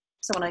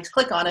 So when I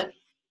click on it,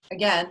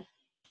 again,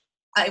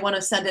 I want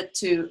to send it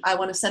to,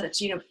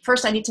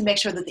 first I need to make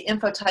sure that the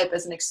info type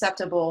is an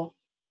acceptable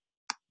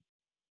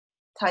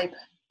type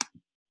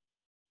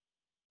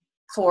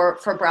for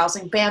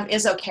browsing. BAM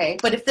is okay,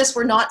 but if this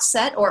were not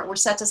set or it were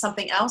set to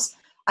something else,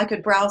 I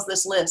could browse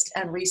this list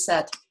and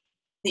reset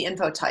the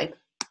info type.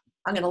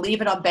 I'm going to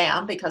leave it on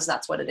BAM because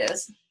that's what it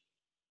is.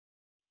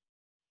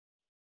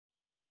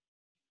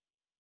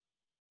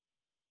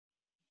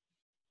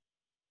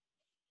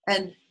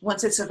 And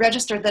once it's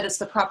registered that it's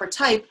the proper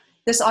type,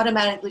 this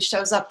automatically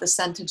shows up the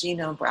Send to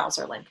Genome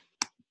browser link.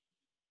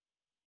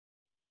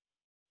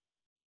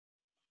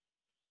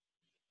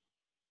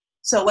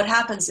 So what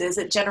happens is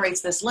it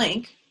generates this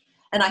link,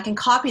 and I can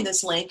copy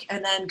this link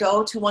and then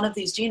go to one of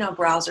these genome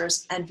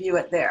browsers and view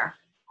it there.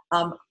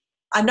 I'm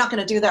not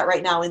going to do that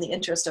right now in the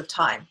interest of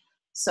time.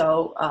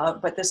 So,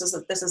 but this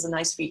is a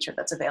nice feature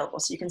that's available.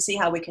 So you can see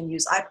how we can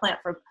use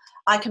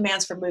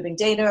commands for moving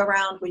data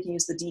around. We can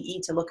use the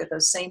DE to look at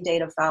those same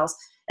data files.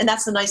 And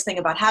that's the nice thing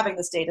about having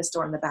this data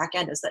store in the back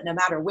end, is that no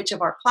matter which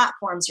of our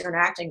platforms you're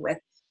interacting with,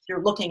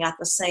 you're looking at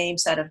the same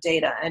set of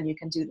data and you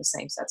can do the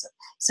same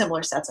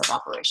similar sets of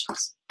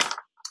operations.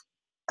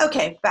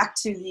 Okay, back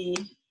to the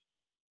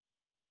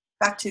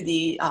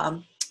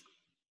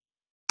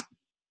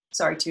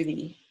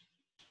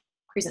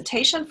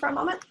presentation for a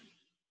moment.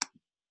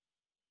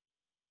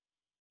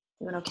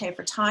 Doing okay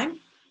for time.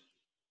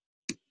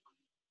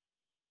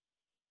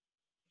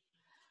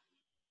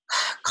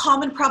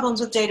 Common problems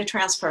with data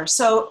transfer.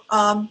 So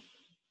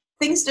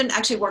things didn't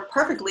actually work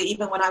perfectly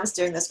even when I was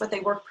doing this, but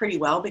they worked pretty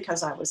well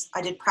because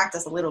I did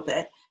practice a little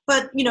bit.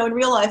 But in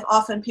real life,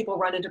 often people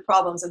run into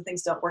problems and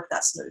things don't work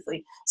that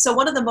smoothly. So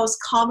one of the most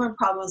common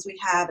problems we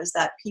have is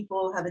that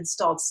people have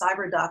installed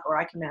CyVerse.org or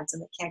iCommands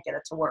and they can't get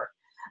it to work.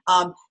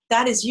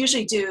 That is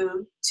usually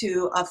due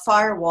to a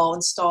firewall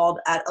installed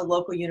at a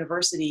local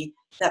university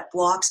that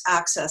blocks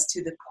access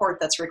to the port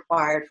that's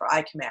required for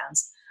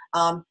iCommands.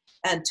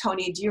 And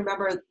Tony, do you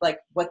remember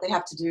what they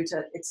have to do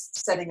to, it's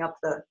setting up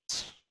the,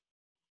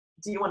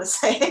 do you want to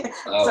say?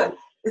 So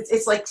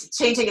it's like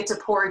changing it to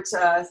port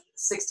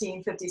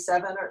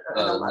 1657 or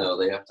no,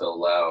 they have to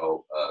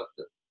allow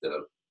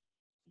the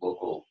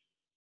local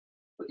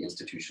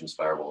institution's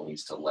firewall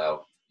needs to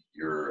allow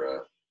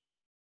your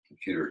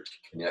computer to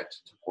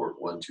connect to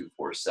port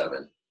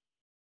 1247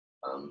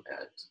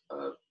 at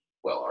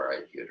our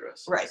IP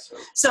address. Right.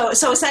 So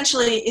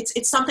essentially,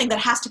 it's something that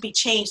has to be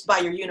changed by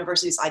your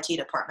university's IT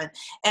department.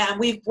 And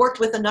we've worked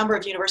with a number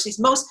of universities.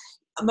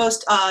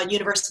 Most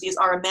universities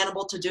are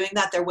amenable to doing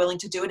that. They're willing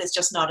to do it. It's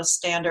just not a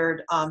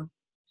standard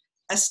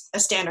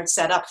standard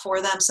setup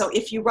for them. So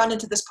if you run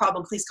into this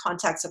problem, please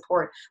contact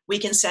support. We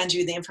can send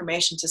you the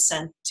information to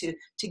send to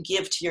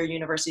give to your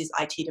university's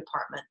IT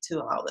department to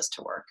allow this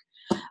to work.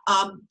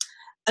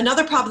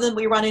 Another problem that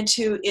we run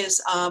into is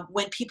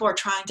when people are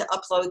trying to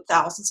upload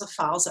thousands of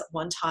files at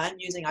one time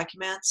using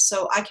iCommands.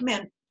 So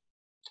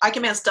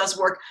iCommands does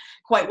work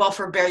quite well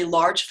for very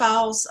large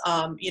files,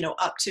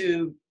 up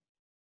to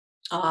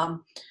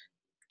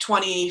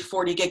 20,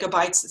 40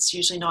 gigabytes. It's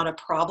usually not a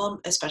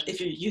problem, especially if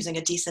you're using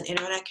a decent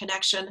internet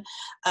connection.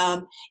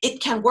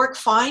 It can work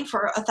fine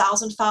for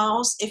 1,000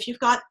 files. If you've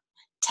got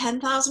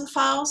 10,000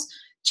 files,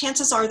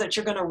 chances are that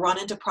you're going to run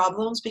into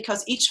problems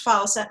because each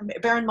file set,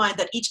 bear in mind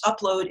that each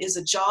upload is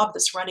a job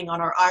that's running on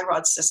our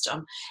iROD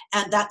system,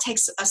 and that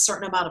takes a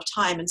certain amount of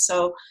time. And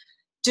so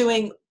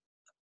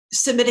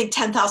submitting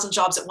 10,000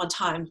 jobs at one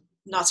time,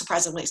 not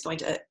surprisingly, is going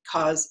to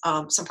cause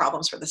some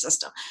problems for the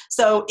system.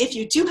 So if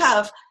you do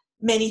have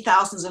many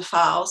thousands of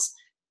files,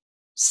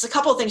 a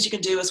couple of things you can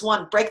do is,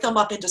 one, break them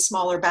up into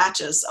smaller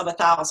batches of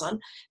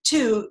 1,000.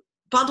 Two,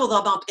 bundle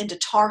them up into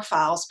tar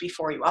files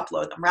before you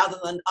upload them. Rather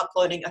than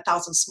uploading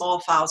 1,000 small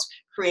files,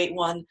 create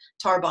one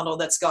tar bundle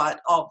that's got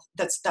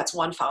that's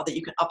one file that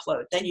you can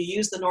upload. Then you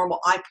use the normal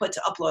iPut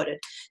to upload it.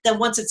 Then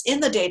once it's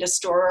in the data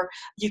store,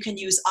 you can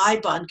use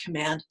ibun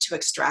command to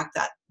extract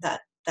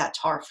that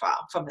tar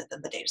file from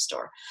within the data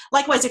store.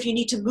 Likewise, if you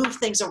need to move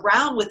things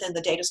around within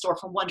the data store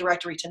from one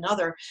directory to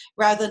another,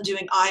 rather than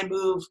doing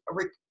imove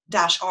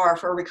 -r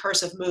for a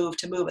recursive move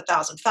to move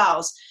 1,000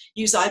 files,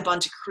 use ibun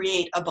to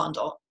create a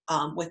bundle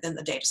within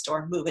the data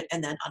store, move it,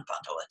 and then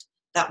unbundle it.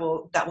 That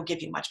will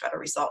give you much better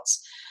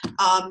results.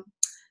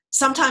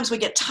 Sometimes we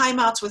get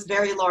timeouts with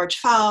very large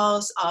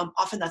files.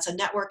 Often that's a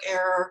network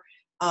error.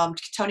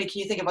 Tony,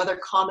 can you think of other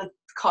common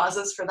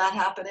causes for that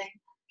happening?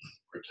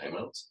 For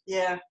timeouts?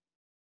 Yeah.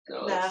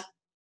 No, Nah.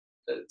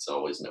 it's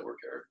always network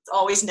error. It's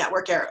always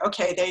network error.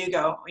 Okay, there you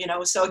go. You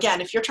know, so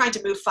again, if you're trying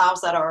to move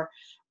files that are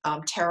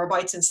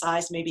terabytes in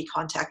size, maybe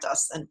contact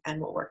us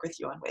and we'll work with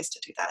you on ways to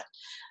do that.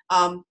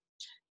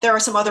 There are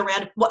some other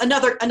random, well,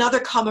 another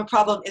common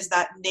problem is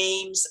that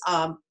names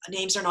are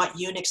not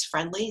Unix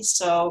friendly.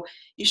 So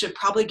you should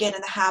probably get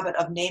in the habit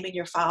of naming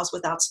your files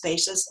without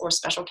spaces or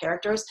special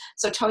characters.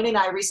 So Tony and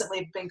I recently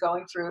have been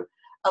going through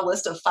a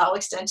list of file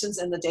extensions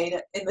in the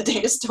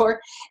data store,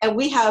 and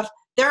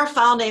there are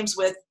file names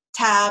with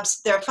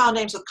tabs, there are file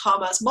names with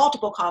commas,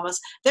 multiple commas,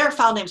 there are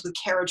file names with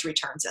carriage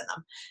returns in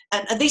them.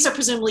 And these are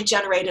presumably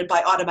generated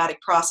by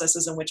automatic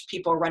processes in which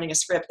people are running a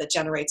script that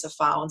generates a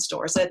file and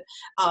stores it.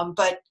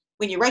 But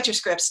when you write your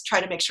scripts, try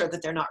to make sure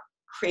that they're not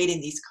creating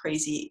these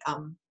crazy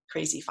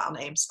file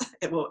names.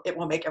 It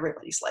will make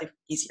everybody's life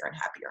easier and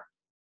happier.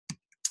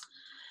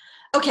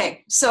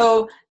 Okay,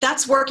 so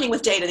that's working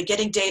with data,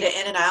 getting data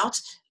in and out.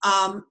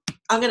 I'm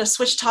going to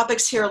switch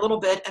topics here a little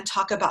bit and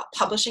talk about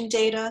publishing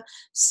data.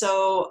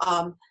 So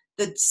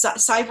the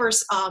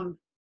CyVerse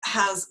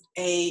has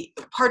a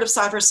part of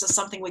CyVerse is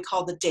something we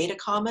call the data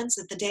commons.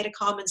 The data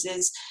commons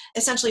is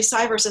essentially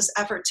CyVerse's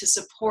effort to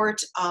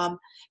support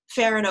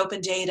fair and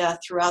open data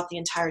throughout the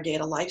entire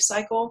data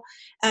lifecycle.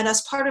 And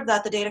as part of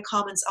that, the data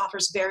commons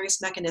offers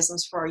various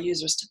mechanisms for our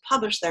users to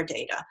publish their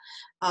data.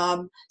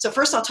 So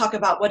first I'll talk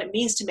about what it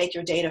means to make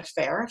your data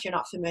fair, if you're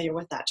not familiar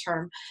with that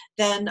term.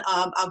 Then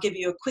I'll give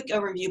you a quick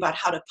overview about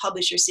how to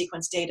publish your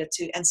sequence data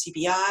to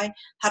NCBI,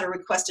 how to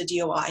request a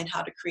DOI, and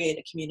how to create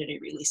a community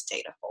release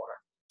data folder.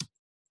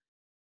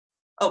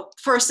 Oh,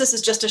 first, this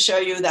is just to show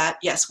you that,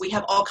 yes, we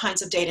have all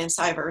kinds of data in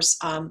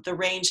CyVerse. The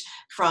range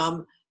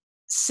from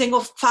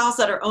single files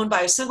that are owned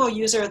by a single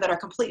user that are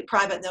completely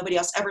private, nobody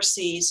else ever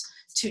sees,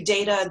 to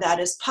data that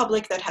is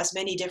public, that has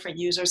many different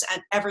users,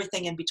 and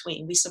everything in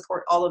between. We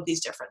support all of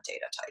these different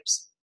data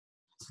types.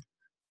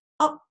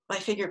 Oh,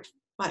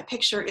 my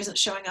picture isn't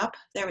showing up.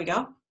 There we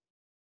go.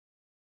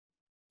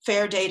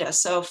 Fair data.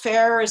 So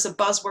fair is a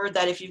buzzword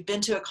that if you've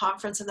been to a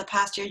conference in the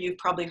past year, you've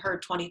probably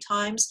heard 20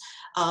 times.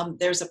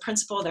 There's a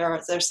principle,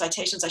 there's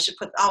citations.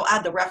 I'll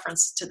add the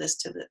reference to this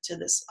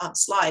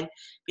slide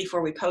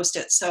before we post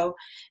it. So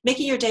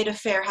making your data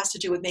fair has to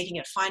do with making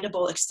it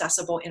findable,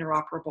 accessible,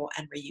 interoperable,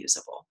 and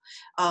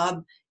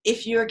reusable.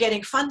 If you're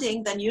getting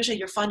funding, then usually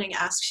your funding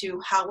asks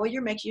you, how will you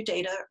make your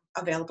data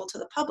available to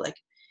the public?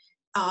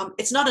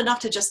 It's not enough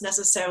to just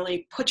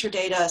necessarily put your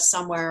data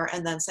somewhere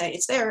and then say,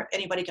 it's there,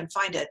 anybody can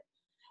find it.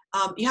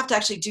 You have to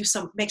actually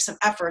make some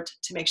effort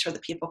to make sure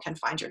that people can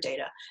find your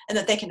data and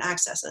that they can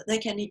access it, they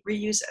can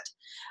reuse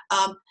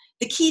it.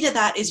 The key to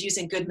that is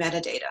using good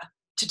metadata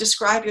to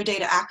describe your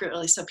data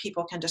accurately so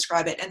people can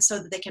describe it and so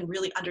that they can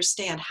really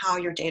understand how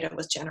your data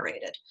was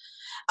generated.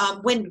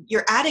 When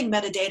you're adding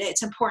metadata,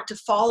 it's important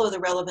to follow the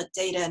relevant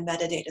data and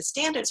metadata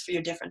standards for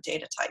your different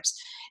data types.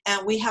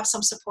 And we have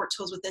some support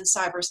tools within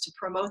CyVerse to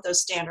promote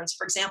those standards.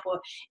 For example,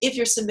 if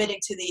you're submitting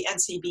to the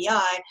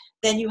NCBI,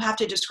 then you have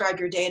to describe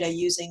your data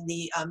using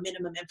the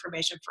minimum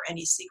information for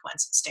any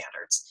sequence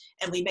standards.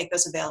 And we make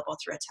those available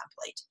through a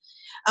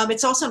template.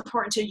 It's also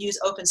important to use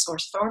open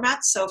source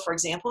formats. So for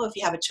example, if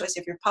you have a choice,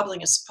 if you're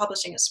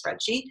publishing a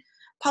spreadsheet,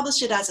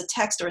 publish it as a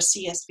text or a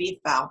CSV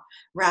file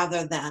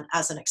rather than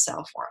as an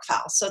Excel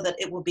file so that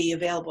it will be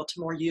available to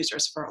more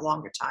users for a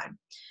longer time.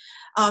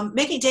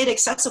 Making data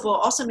accessible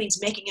also means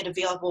making it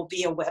available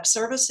via web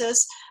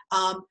services,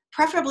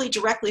 preferably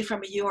directly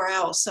from a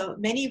URL. So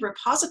many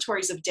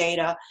repositories of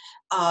data,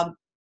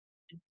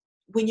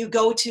 when you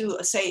go to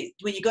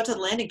the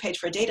landing page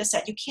for a data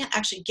set, you can't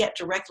actually get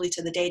directly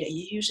to the data.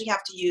 You usually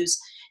have to use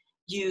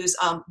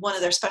one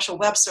of their special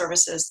web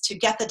services to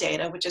get the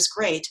data, which is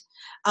great.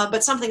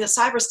 But something that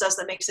CyVerse does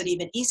that makes it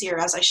even easier,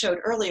 as I showed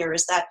earlier,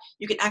 is that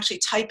you can actually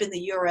type in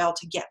the URL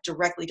to get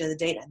directly to the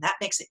data, and that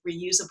makes it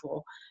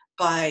reusable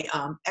by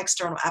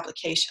external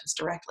applications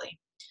directly.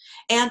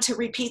 And to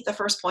repeat the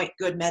first point,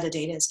 good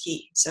metadata is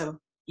key, so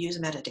use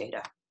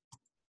metadata.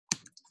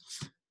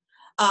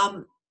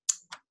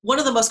 One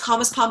of the most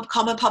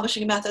common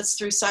publishing methods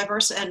through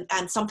CyVerse,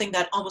 and something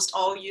that almost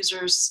all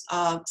users,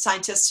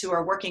 scientists who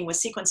are working with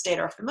sequence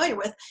data are familiar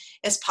with,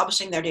 is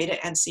publishing their data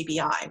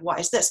NCBI. Why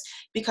is this?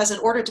 Because in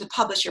order to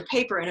publish your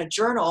paper in a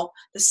journal,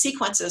 the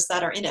sequences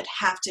that are in it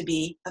have to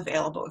be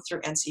available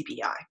through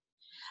NCBI.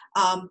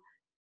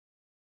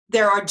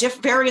 There are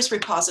various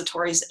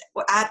repositories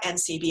at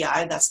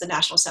NCBI, that's the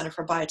National Center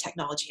for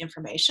Biotechnology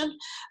Information.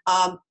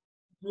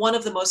 One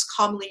of the most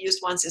commonly used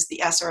ones is the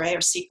SRA,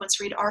 or Sequence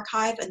Read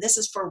Archive, and this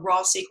is for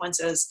raw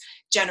sequences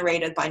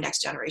generated by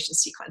next generation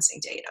sequencing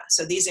data.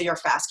 So these are your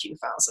FASTQ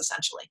files,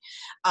 essentially.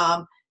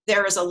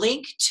 There is a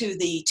link to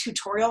the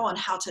tutorial on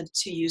how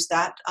to use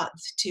that,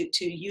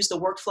 to use the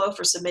workflow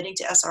for submitting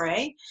to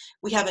SRA.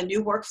 We have a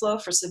new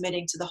workflow for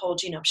submitting to the Whole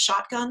Genome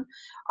Shotgun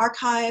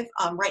archive.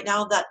 Right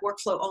now, that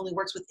workflow only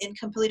works with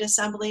incomplete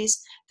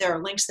assemblies. There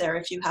are links there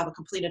if you have a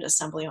completed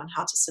assembly on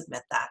how to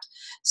submit that.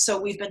 So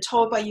we've been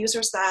told by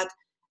users that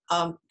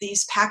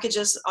these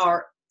packages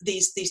are,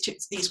 these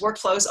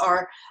workflows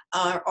are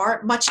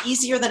much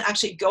easier than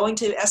actually going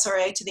to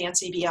SRA, to the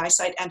NCBI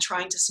site, and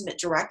trying to submit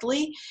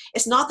directly.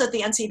 It's not that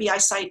the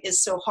NCBI site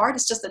is so hard,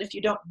 it's just that if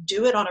you don't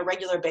do it on a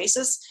regular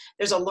basis,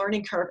 there's a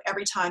learning curve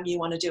every time you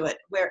want to do it.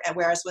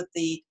 Whereas with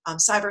the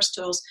CyVerse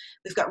tools,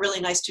 we've got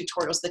really nice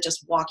tutorials that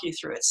just walk you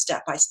through it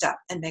step by step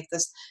and make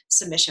this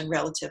submission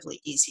relatively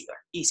easy.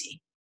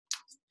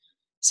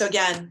 So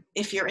again,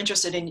 if you're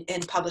interested in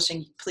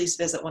publishing, please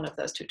visit one of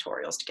those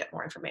tutorials to get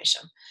more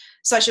information.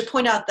 So I should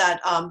point out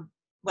that,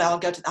 well,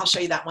 I'll show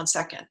you that one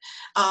second.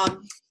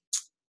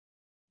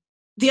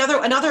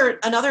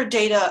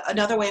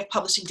 Another way of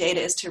publishing data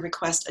is to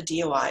request a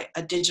DOI,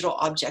 a digital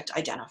object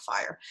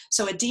identifier.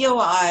 So a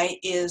DOI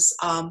is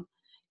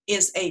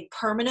a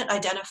permanent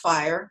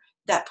identifier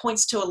that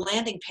points to a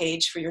landing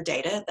page for your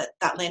data.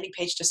 That landing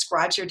page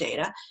describes your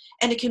data,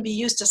 and it can be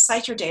used to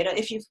cite your data.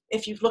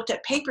 If you've looked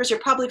at papers, you're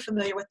probably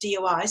familiar with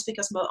DOIs,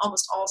 because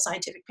almost all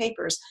scientific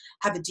papers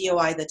have a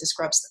DOI that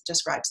describes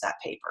that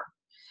paper.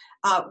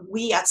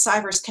 We at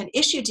CyVerse can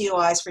issue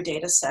DOIs for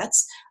data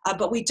sets,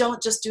 but we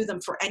don't just do them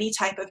for any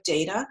type of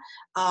data.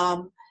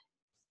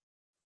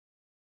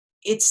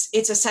 It's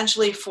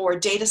essentially for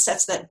data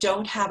sets that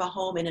don't have a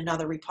home in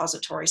another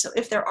repository. So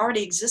if there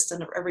already exists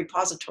a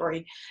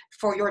repository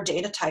for your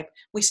data type,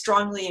 we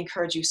strongly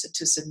encourage you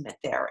to submit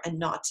there and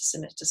not to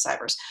submit to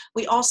CyVerse.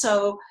 We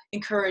also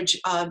encourage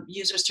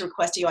users to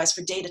request DOIs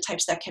for data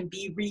types that can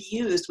be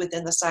reused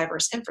within the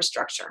CyVerse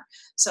infrastructure.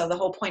 So the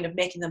whole point of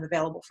making them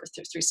available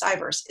through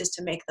CyVerse is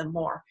to make them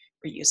more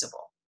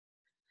reusable.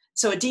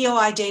 So a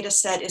DOI data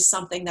set is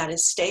something that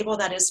is stable.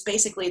 That is,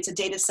 basically, it's a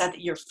data set that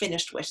you're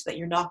finished with, that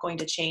you're not going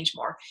to change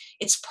more.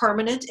 It's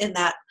permanent in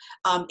that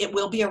it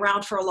will be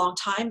around for a long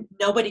time.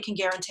 Nobody can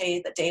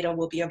guarantee that data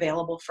will be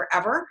available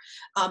forever,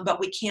 but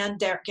we can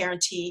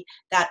guarantee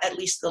that at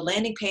least the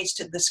landing page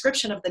to the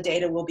description of the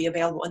data will be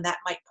available, and that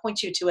might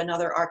point you to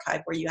another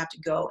archive where you have to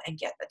go and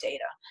get the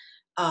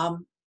data.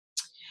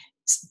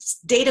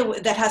 Data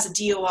that has a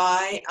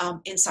DOI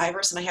in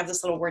CyVerse, and I have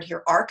this little word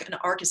here, ARC. An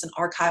ARC is an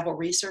archival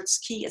research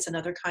key. It's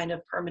another kind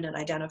of permanent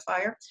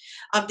identifier.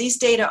 These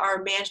data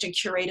are managed and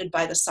curated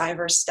by the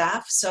CyVerse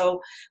staff.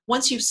 So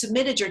once you've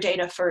submitted your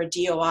data for a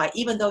DOI,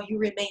 even though you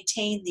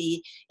maintain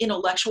the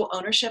intellectual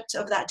ownership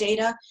of that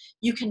data,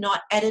 you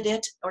cannot edit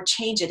it or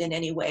change it in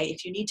any way.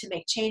 If you need to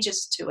make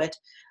changes to it,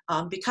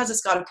 because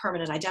it's got a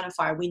permanent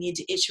identifier, we need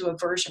to issue a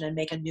version and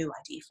make a new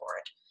ID for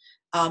it.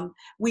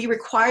 We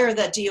require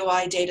that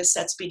DOI data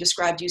sets be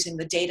described using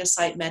the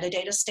DataCite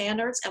metadata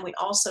standards, and we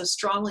also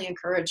strongly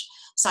encourage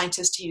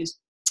scientists to use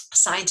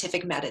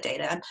scientific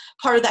metadata. And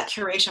part of that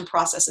curation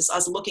process is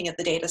us looking at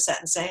the data set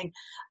and saying,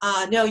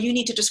 no, you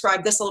need to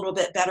describe this a little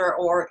bit better,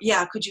 or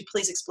yeah, could you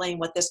please explain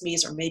what this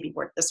means, or maybe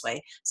work this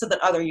way, so that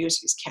other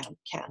users can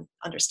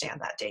understand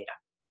that data.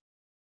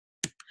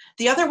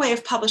 The other way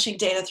of publishing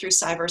data through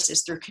CyVerse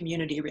is through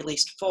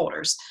community-released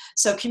folders.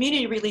 So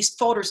community-released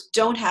folders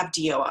don't have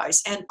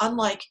DOIs, and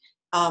unlike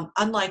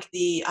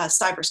the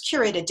CyVerse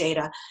curated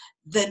data,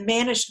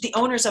 the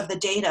owners of the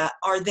data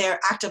are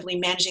there actively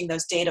managing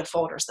those data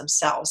folders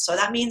themselves. So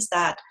that means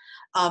that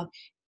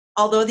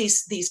although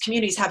these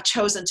communities have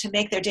chosen to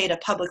make their data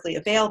publicly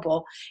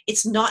available,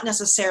 it's not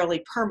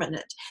necessarily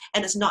permanent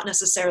and it's not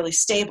necessarily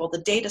stable.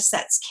 The data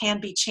sets can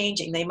be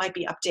changing. They might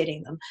be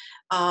updating them.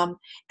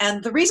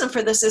 And the reason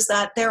for this is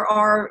that there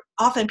are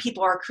often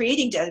people are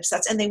creating data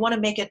sets and they want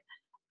to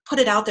put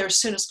it out there as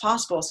soon as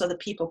possible so that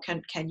people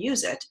can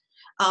use it.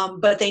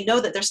 But they know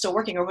that they're still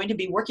working or going to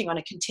be working on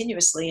it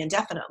continuously,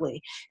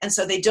 indefinitely. And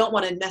so they don't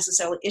want to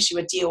necessarily issue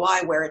a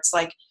DOI where it's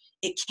like,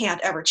 it can't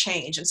ever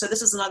change. And so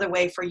this is another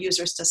way for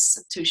users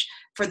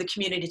for the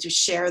community to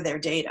share their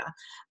data.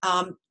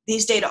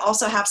 These data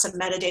also have some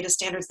metadata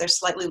standards. They're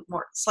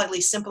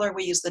slightly simpler.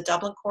 We use the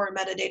Dublin Core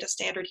metadata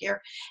standard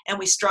here, and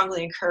we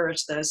strongly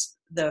encourage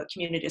the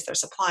communities that are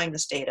supplying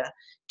this data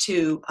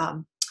to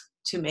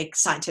make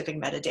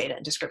scientific metadata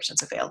and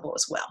descriptions available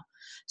as well.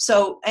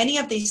 So any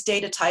of these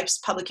data types,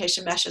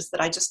 publication meshes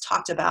that I just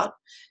talked about,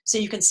 so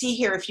you can see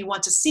here if you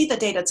want to see the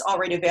data that's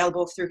already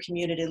available through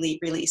community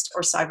released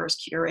or CyVerse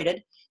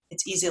curated,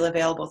 it's easily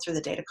available through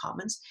the Data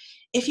Commons.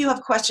 If you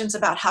have questions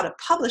about how to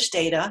publish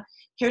data,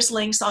 here's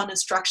links on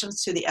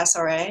instructions to the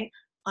SRA,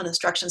 on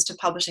instructions to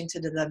publishing to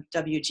the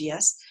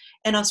WGS,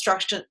 and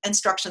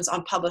instructions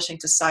on publishing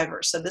to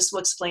CyVerse. So this will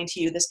explain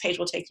to you, this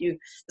will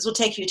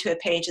take you to a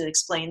page that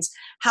explains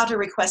how to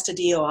request a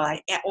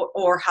DOI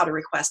or how to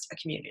request a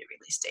community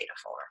release data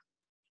folder.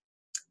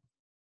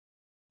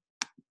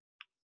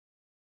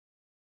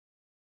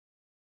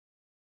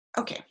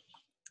 Okay.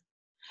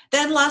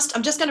 Then last,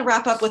 I'm just going to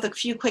wrap up with a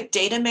few quick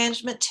data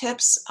management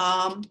tips.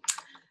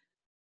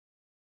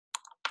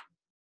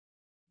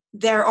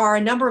 There are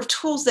a number of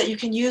tools that you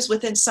can use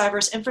within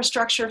CyVerse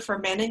infrastructure for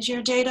managing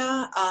your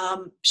data.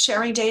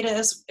 Sharing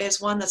data is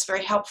one that's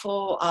very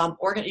helpful.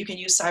 You can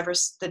use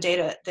CyVerse, the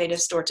data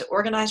store, to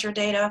organize your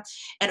data.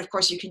 And of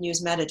course, you can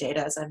use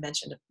metadata, as I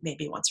mentioned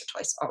maybe once or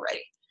twice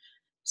already.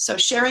 So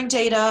sharing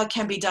data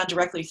can be done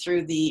directly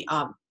through the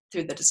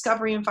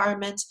discovery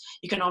environment.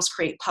 You can also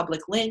create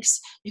public links.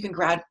 You can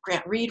grant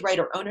read, write,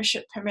 or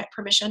ownership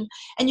permission.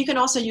 And you can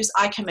also use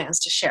commands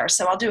to share.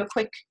 So I'll do a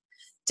quick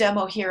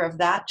demo here of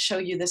that, show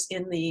you this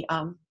in the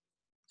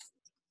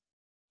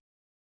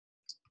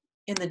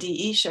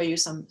DE, show you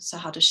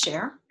how to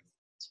share.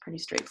 It's pretty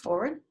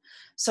straightforward.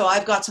 So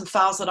I've got some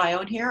files that I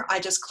own here. I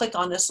just click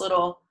on this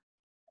little,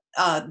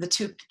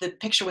 the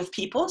picture with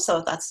people,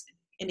 so that's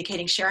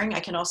indicating sharing. I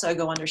can also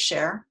go under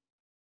share.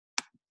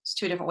 There's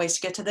two different ways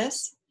to get to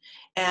this.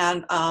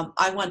 And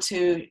I want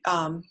to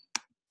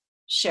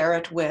share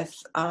it with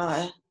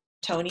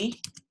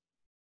Tony.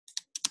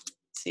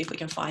 See if we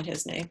can find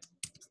his name.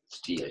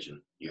 You had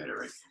it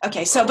right.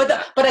 Okay, so but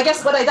I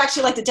guess what I'd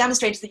actually like to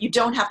demonstrate is that you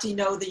don't have to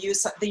know the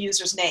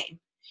user's name.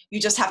 You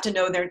just have to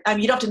know you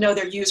don't have to know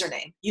their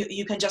username.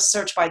 You can just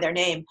search by their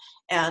name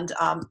and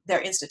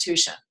their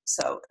institution.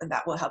 And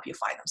that will help you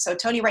find them. So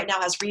Tony right now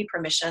has read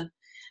permission.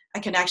 I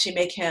can actually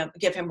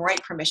give him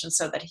write permission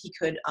so that he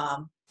could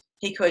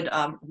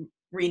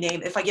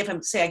rename. If I give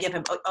him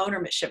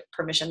ownership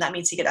permission, that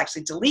means he could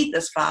actually delete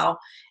this file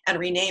and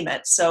rename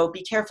it. So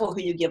be careful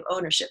who you give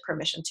ownership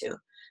permission to.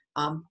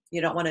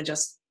 You don't want to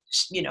just,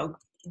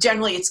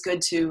 generally it's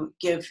good to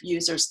give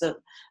users the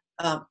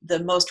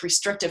most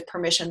restrictive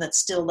permission that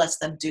still lets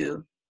them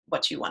do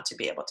what you want to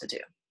be able to do.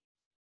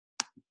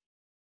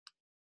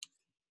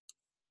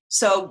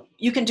 So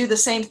you can do the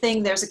same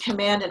thing. There's a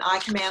command in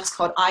iCommands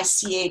called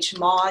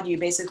ICHmod. You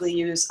basically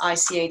use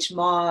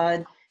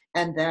ICHmod,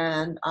 and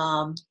then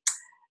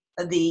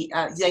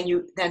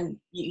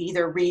you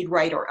either read,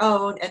 write, or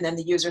own, and then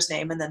the user's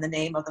name, and then the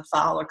name of the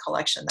file or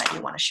collection that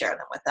you want to share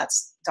them with.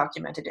 That's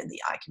documented in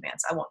the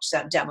iCommands. I won't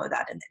demo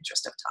that in the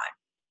interest of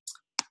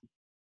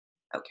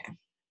time. Okay.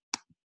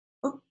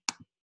 Ooh.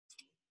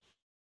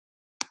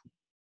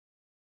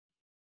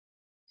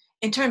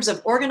 In terms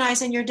of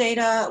organizing your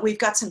data, we've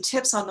got some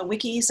tips on the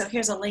wiki. So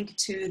here's a link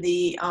to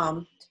the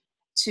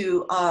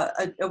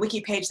a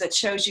wiki page that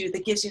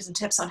gives you some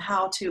tips on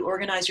how to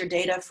organize your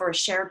data for a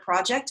shared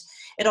project.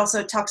 It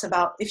also talks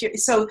about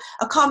so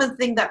a common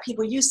thing that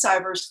people use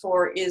CyVerse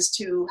for is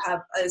to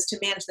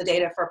manage the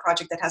data for a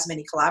project that has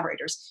many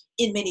collaborators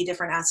in many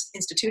different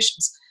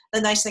institutions.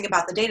 The nice thing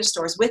about the data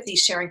stores with these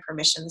sharing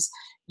permissions,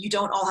 you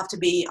don't all have to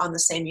be on the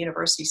same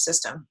university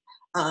system.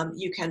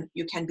 You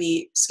can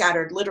be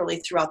scattered literally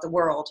throughout the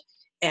world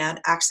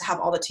and have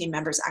all the team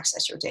members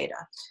access your data.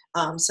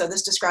 So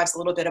this describes a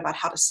little bit about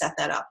how to set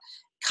that up.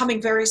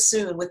 Coming very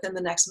soon, within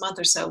the next month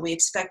or so, we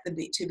expect them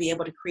to be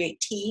able to create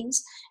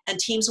teams, and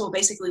teams will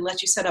basically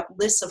let you set up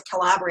lists of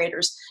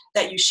collaborators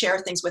that you share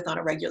things with on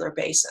a regular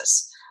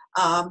basis.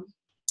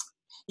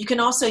 You can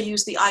also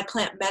use the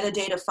iPlant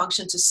metadata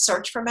function to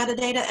search for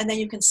metadata, and then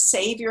you can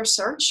save your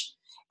search.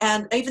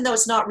 And even though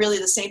it's not really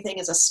the same thing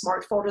as a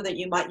smart folder that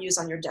you might use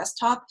on your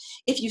desktop,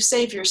 if you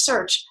save your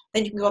search,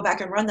 then you can go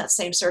back and run that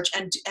same search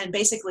and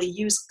basically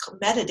use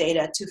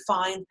metadata to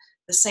find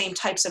the same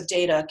types of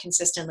data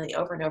consistently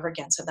over and over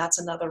again. So that's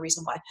another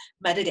reason why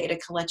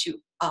metadata can let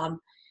you,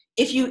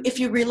 if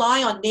you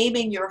rely on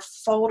naming your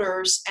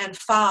folders and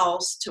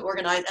files to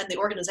organize, and the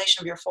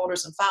organization of your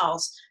folders and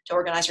files to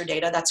organize your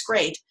data, that's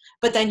great.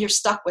 But then you're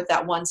stuck with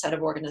that one set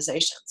of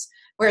organizations.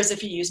 Whereas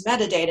if you use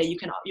metadata, you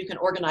can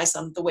organize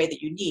them the way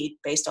that you need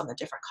based on the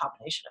different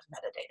combination of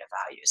metadata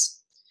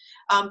values.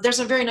 There's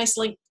a very nice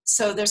link.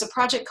 So there's a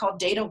project called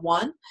Data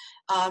One,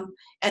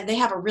 and they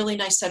have a really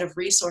nice set of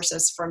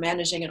resources for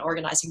managing and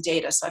organizing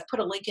data. So I've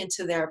put a link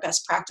into their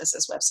best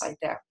practices website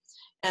there,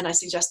 and I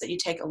suggest that you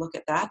take a look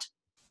at that.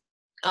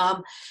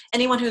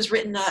 Anyone who's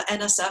written an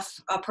NSF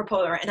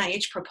proposal or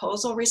NIH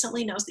proposal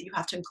recently knows that you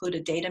have to include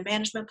a data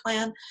management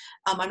plan.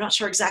 I'm not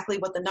sure exactly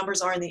what the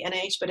numbers are in the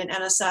NIH, but in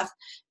NSF,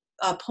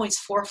 points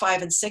 4,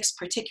 5, and 6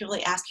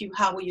 particularly ask you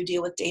how will you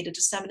deal with data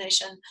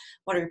dissemination,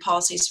 what are your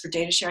policies for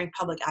data sharing,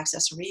 public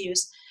access, and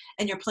reuse,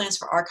 and your plans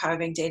for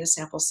archiving, data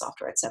samples,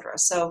 software, etc.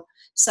 So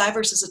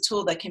CyVerse is a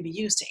tool that can be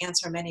used to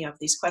answer many of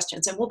these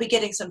questions, and we'll be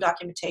getting some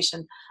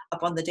documentation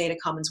up on the Data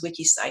Commons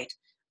wiki site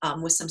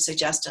with some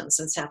suggestions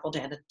and sample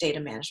data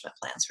management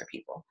plans for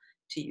people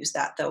to use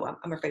that, though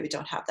I'm afraid we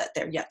don't have that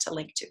there yet to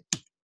link to.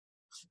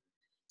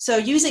 So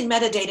using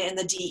metadata in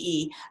the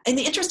DE. In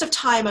the interest of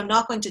time, I'm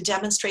not going to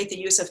demonstrate the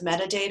use of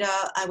metadata.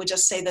 I would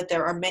just say that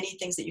there are many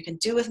things that you can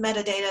do with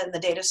metadata in the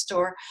data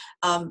store.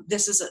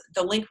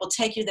 The link will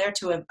take you there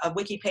to a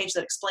wiki page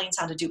that explains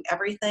how to do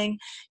everything.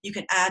 You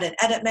can add and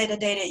edit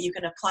metadata. You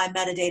can apply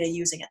metadata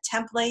using a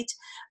template.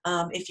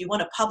 If you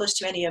want to publish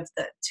to any of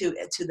to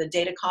the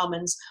Data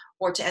Commons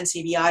or to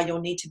NCBI, you'll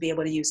need to be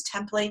able to use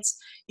templates.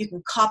 You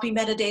can copy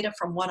metadata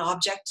from one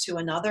object to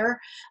another.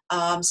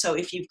 So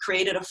if you've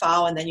created a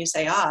file and then you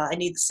say, I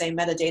need the same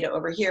metadata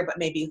over here, but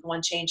maybe with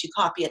one change, you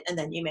copy it and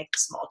then you make a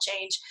small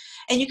change.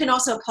 And you can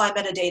also apply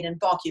metadata in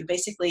bulk. You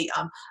basically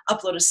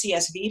upload a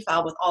CSV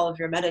file with all of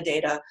your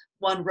metadata,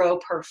 one row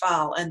per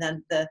file, and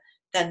then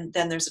then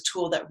there's a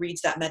tool that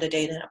reads that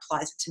metadata and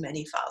applies it to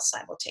many files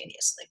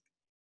simultaneously.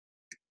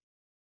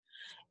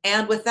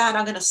 And with that,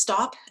 I'm going to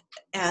stop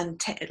and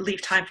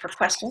leave time for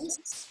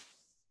questions.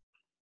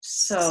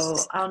 So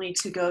I'll need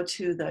to go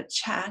to the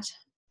chat.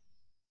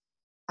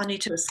 I'll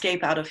need to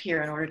escape out of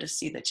here in order to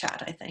see the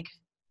chat, I think.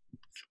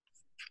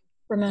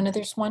 Ramona,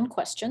 there's one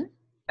question.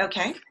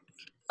 Okay.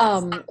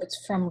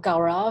 It's from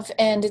Gaurav,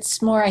 and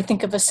it's more, I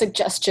think, of a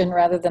suggestion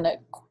rather than a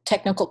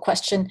technical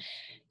question.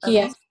 He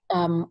asked,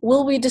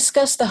 will we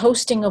discuss the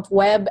hosting of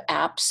web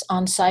apps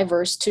on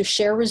CyVerse to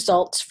share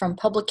results from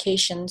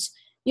publications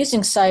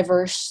using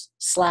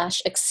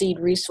CyVerse/Exceed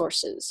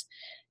resources?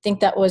 I think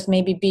that was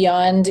maybe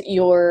beyond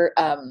your...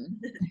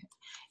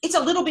 It's a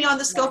little beyond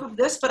the scope of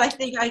this, but I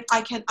think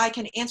I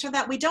can answer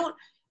that. We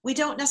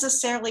don't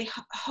necessarily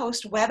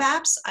host web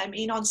apps, I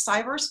mean, on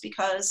CyVerse,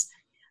 because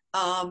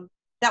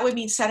that would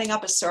mean setting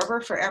up a server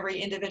for every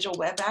individual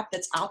web app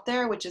that's out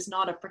there, which is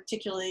not a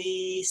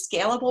particularly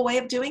scalable way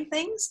of doing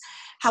things.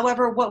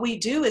 However, what we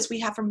do is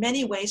we have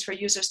many ways for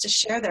users to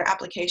share their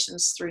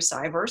applications through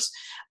CyVerse.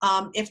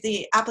 If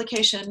the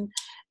application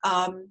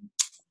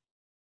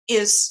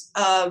is,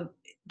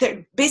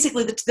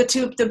 basically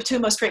the two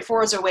most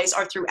straightforward ways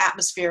are through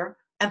Atmosphere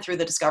and through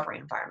the discovery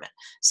environment.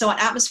 So on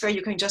Atmosphere,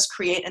 you can just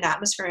create an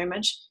Atmosphere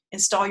image,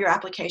 install your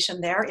application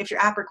there. If your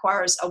app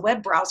requires a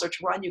web browser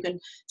to run, you can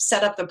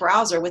set up the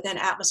browser within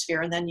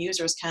Atmosphere, and then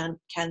users can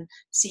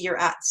see your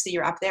app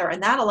there.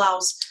 And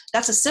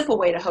that's a simple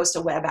way to host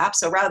a web app.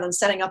 So rather than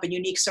setting up a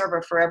unique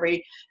server for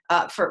every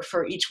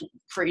for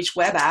each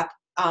web app,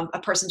 a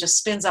person just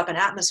spins up an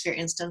Atmosphere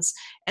instance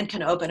and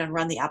can open and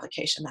run the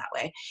application that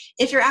way.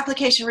 If your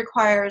application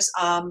requires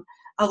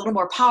a little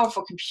more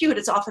powerful compute,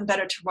 it's often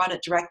better to run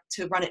it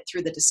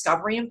through the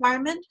discovery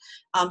environment.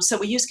 So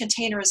we use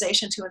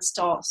containerization to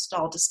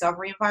install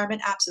discovery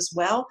environment apps as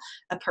well.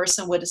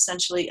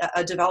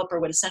 A developer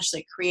would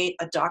essentially create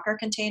a Docker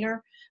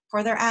container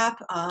for their app.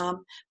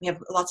 We have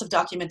lots of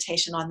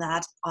documentation on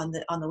that on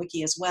the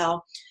wiki as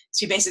well.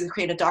 So you basically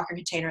create a Docker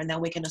container, and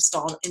then we can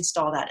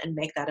install that and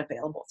make that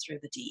available through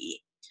the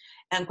DE.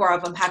 And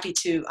Gaurav, I'm happy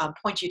to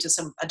point you to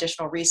some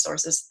additional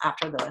resources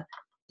after the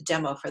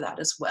demo for that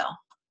as well.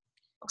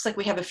 Looks like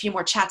we have a few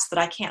more chats that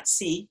I can't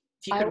see.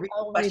 If you could read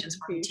the questions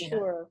for me, Tina.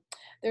 Sure.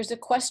 There's a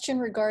question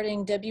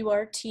regarding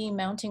WRT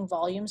mounting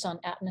volumes on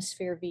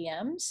Atmosphere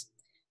VMs.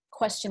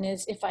 Question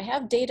is, if I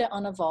have data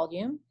on a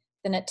volume,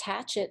 then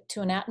attach it to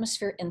an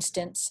Atmosphere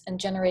instance and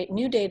generate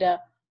new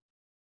data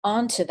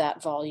onto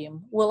that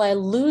volume, will I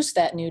lose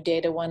that new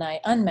data when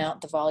I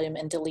unmount the volume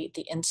and delete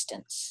the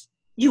instance?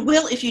 You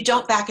will if you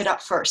don't back it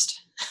up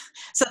first.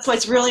 So that's why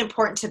it's really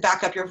important to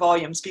back up your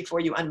volumes before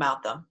you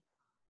unmount them.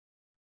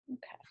 Okay.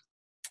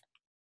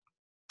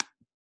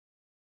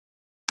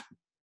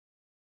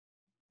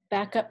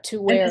 Back up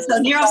to where? And so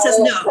Nero says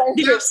no.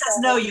 Nero says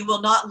no, you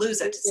will not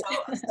lose it. So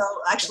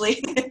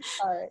actually,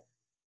 all right.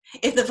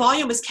 If the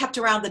volume is kept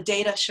around, the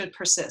data should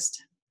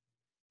persist.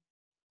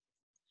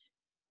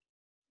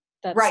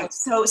 That's right.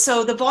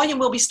 So the volume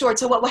will be stored.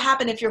 So what will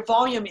happen if your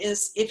volume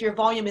is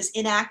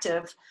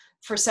inactive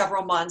for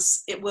several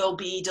months? It will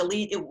be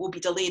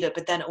deleted,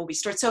 but then it will be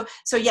stored. So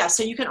yeah.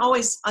 So you can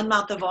always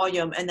unmount the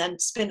volume and then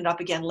spin it up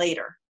again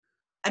later.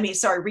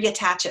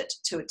 Reattach it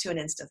to an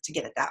instance to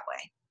get it that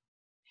way.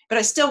 But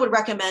I still would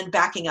recommend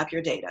backing up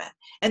your data.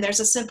 And there's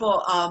a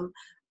simple,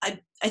 I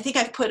think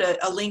I've put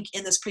a link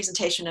in this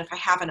presentation. If I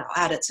haven't, I'll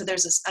add it. So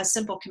there's a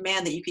simple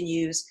command that you can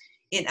use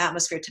in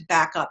Atmosphere to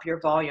back up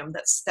your volume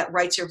that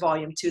writes your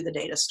volume to the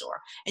data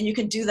store. And you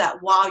can do that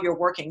while you're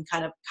working,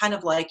 kind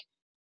of like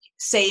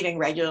saving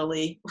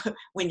regularly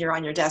when you're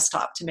on your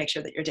desktop to make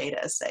sure that your data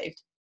is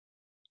saved.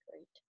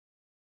 Great.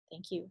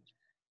 Thank you.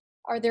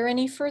 Are there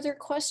any further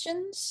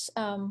questions?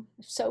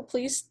 If so,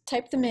 please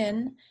type them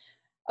in.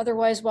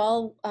 Otherwise,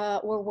 while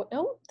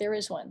there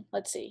is one.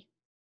 Let's see.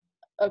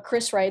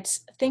 Chris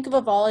writes, think of a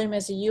volume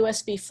as a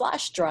USB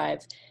flash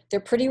drive. They're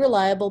pretty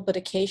reliable, but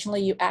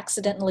occasionally you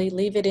accidentally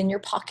leave it in your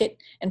pocket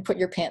and put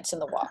your pants in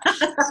the wash.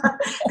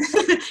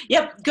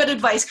 Yep, good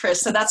advice,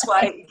 Chris. So that's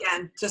why,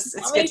 again,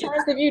 How many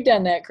times have you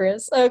done that,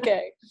 Chris?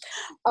 Okay.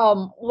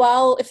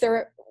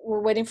 We're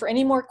waiting for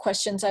any more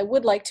questions, I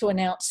would like to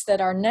announce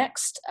that our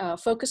next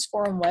Focus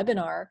Forum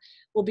webinar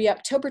will be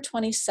October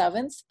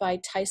 27th by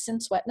Tyson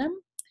Swetnam.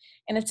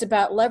 And it's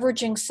about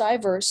leveraging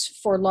CyVerse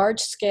for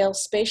large-scale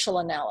spatial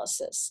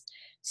analysis.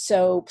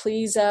 So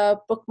please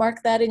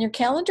bookmark that in your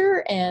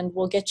calendar, and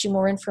we'll get you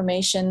more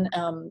information.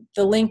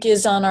 The link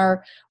is on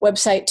our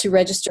website to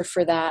register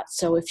for that.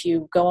 So if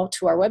you go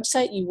to our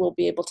website, you will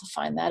be able to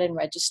find that and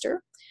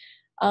register.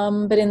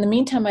 But in the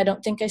meantime, I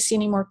don't think I see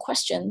any more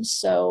questions.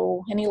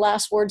 So any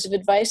last words of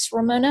advice,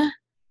 Ramona?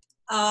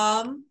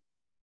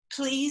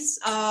 Please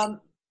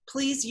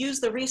Please use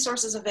the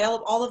resources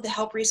available, all of the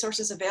help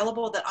resources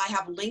available that I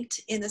have linked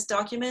in this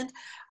document.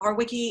 Our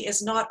wiki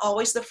is not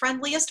always the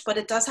friendliest, but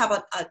it does have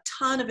a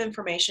ton of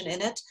information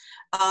in it.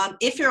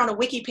 If you're on a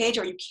wiki page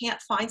or you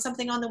can't find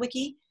something on the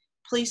wiki,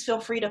 please feel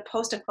free to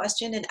post a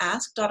question in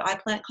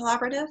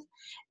ask.iplantcollaborative,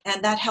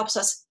 and that helps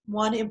us,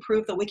 one,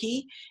 improve the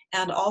wiki,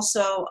 and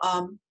also,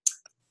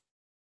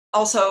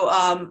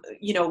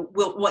 you know,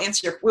 we'll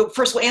answer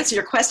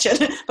your question,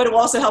 but it will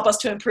also help us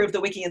to improve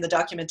the wiki and the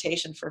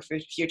documentation for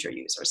future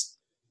users.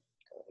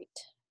 Great.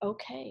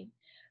 Okay.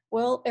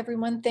 Well,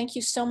 everyone, thank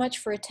you so much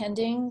for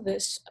attending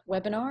this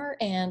webinar.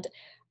 And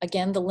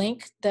again, the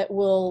link that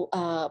will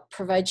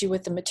provide you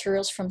with the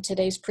materials from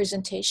today's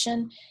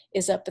presentation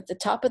is up at the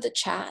top of the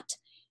chat.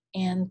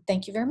 And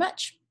thank you very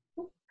much.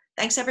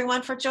 Thanks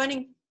everyone for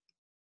joining.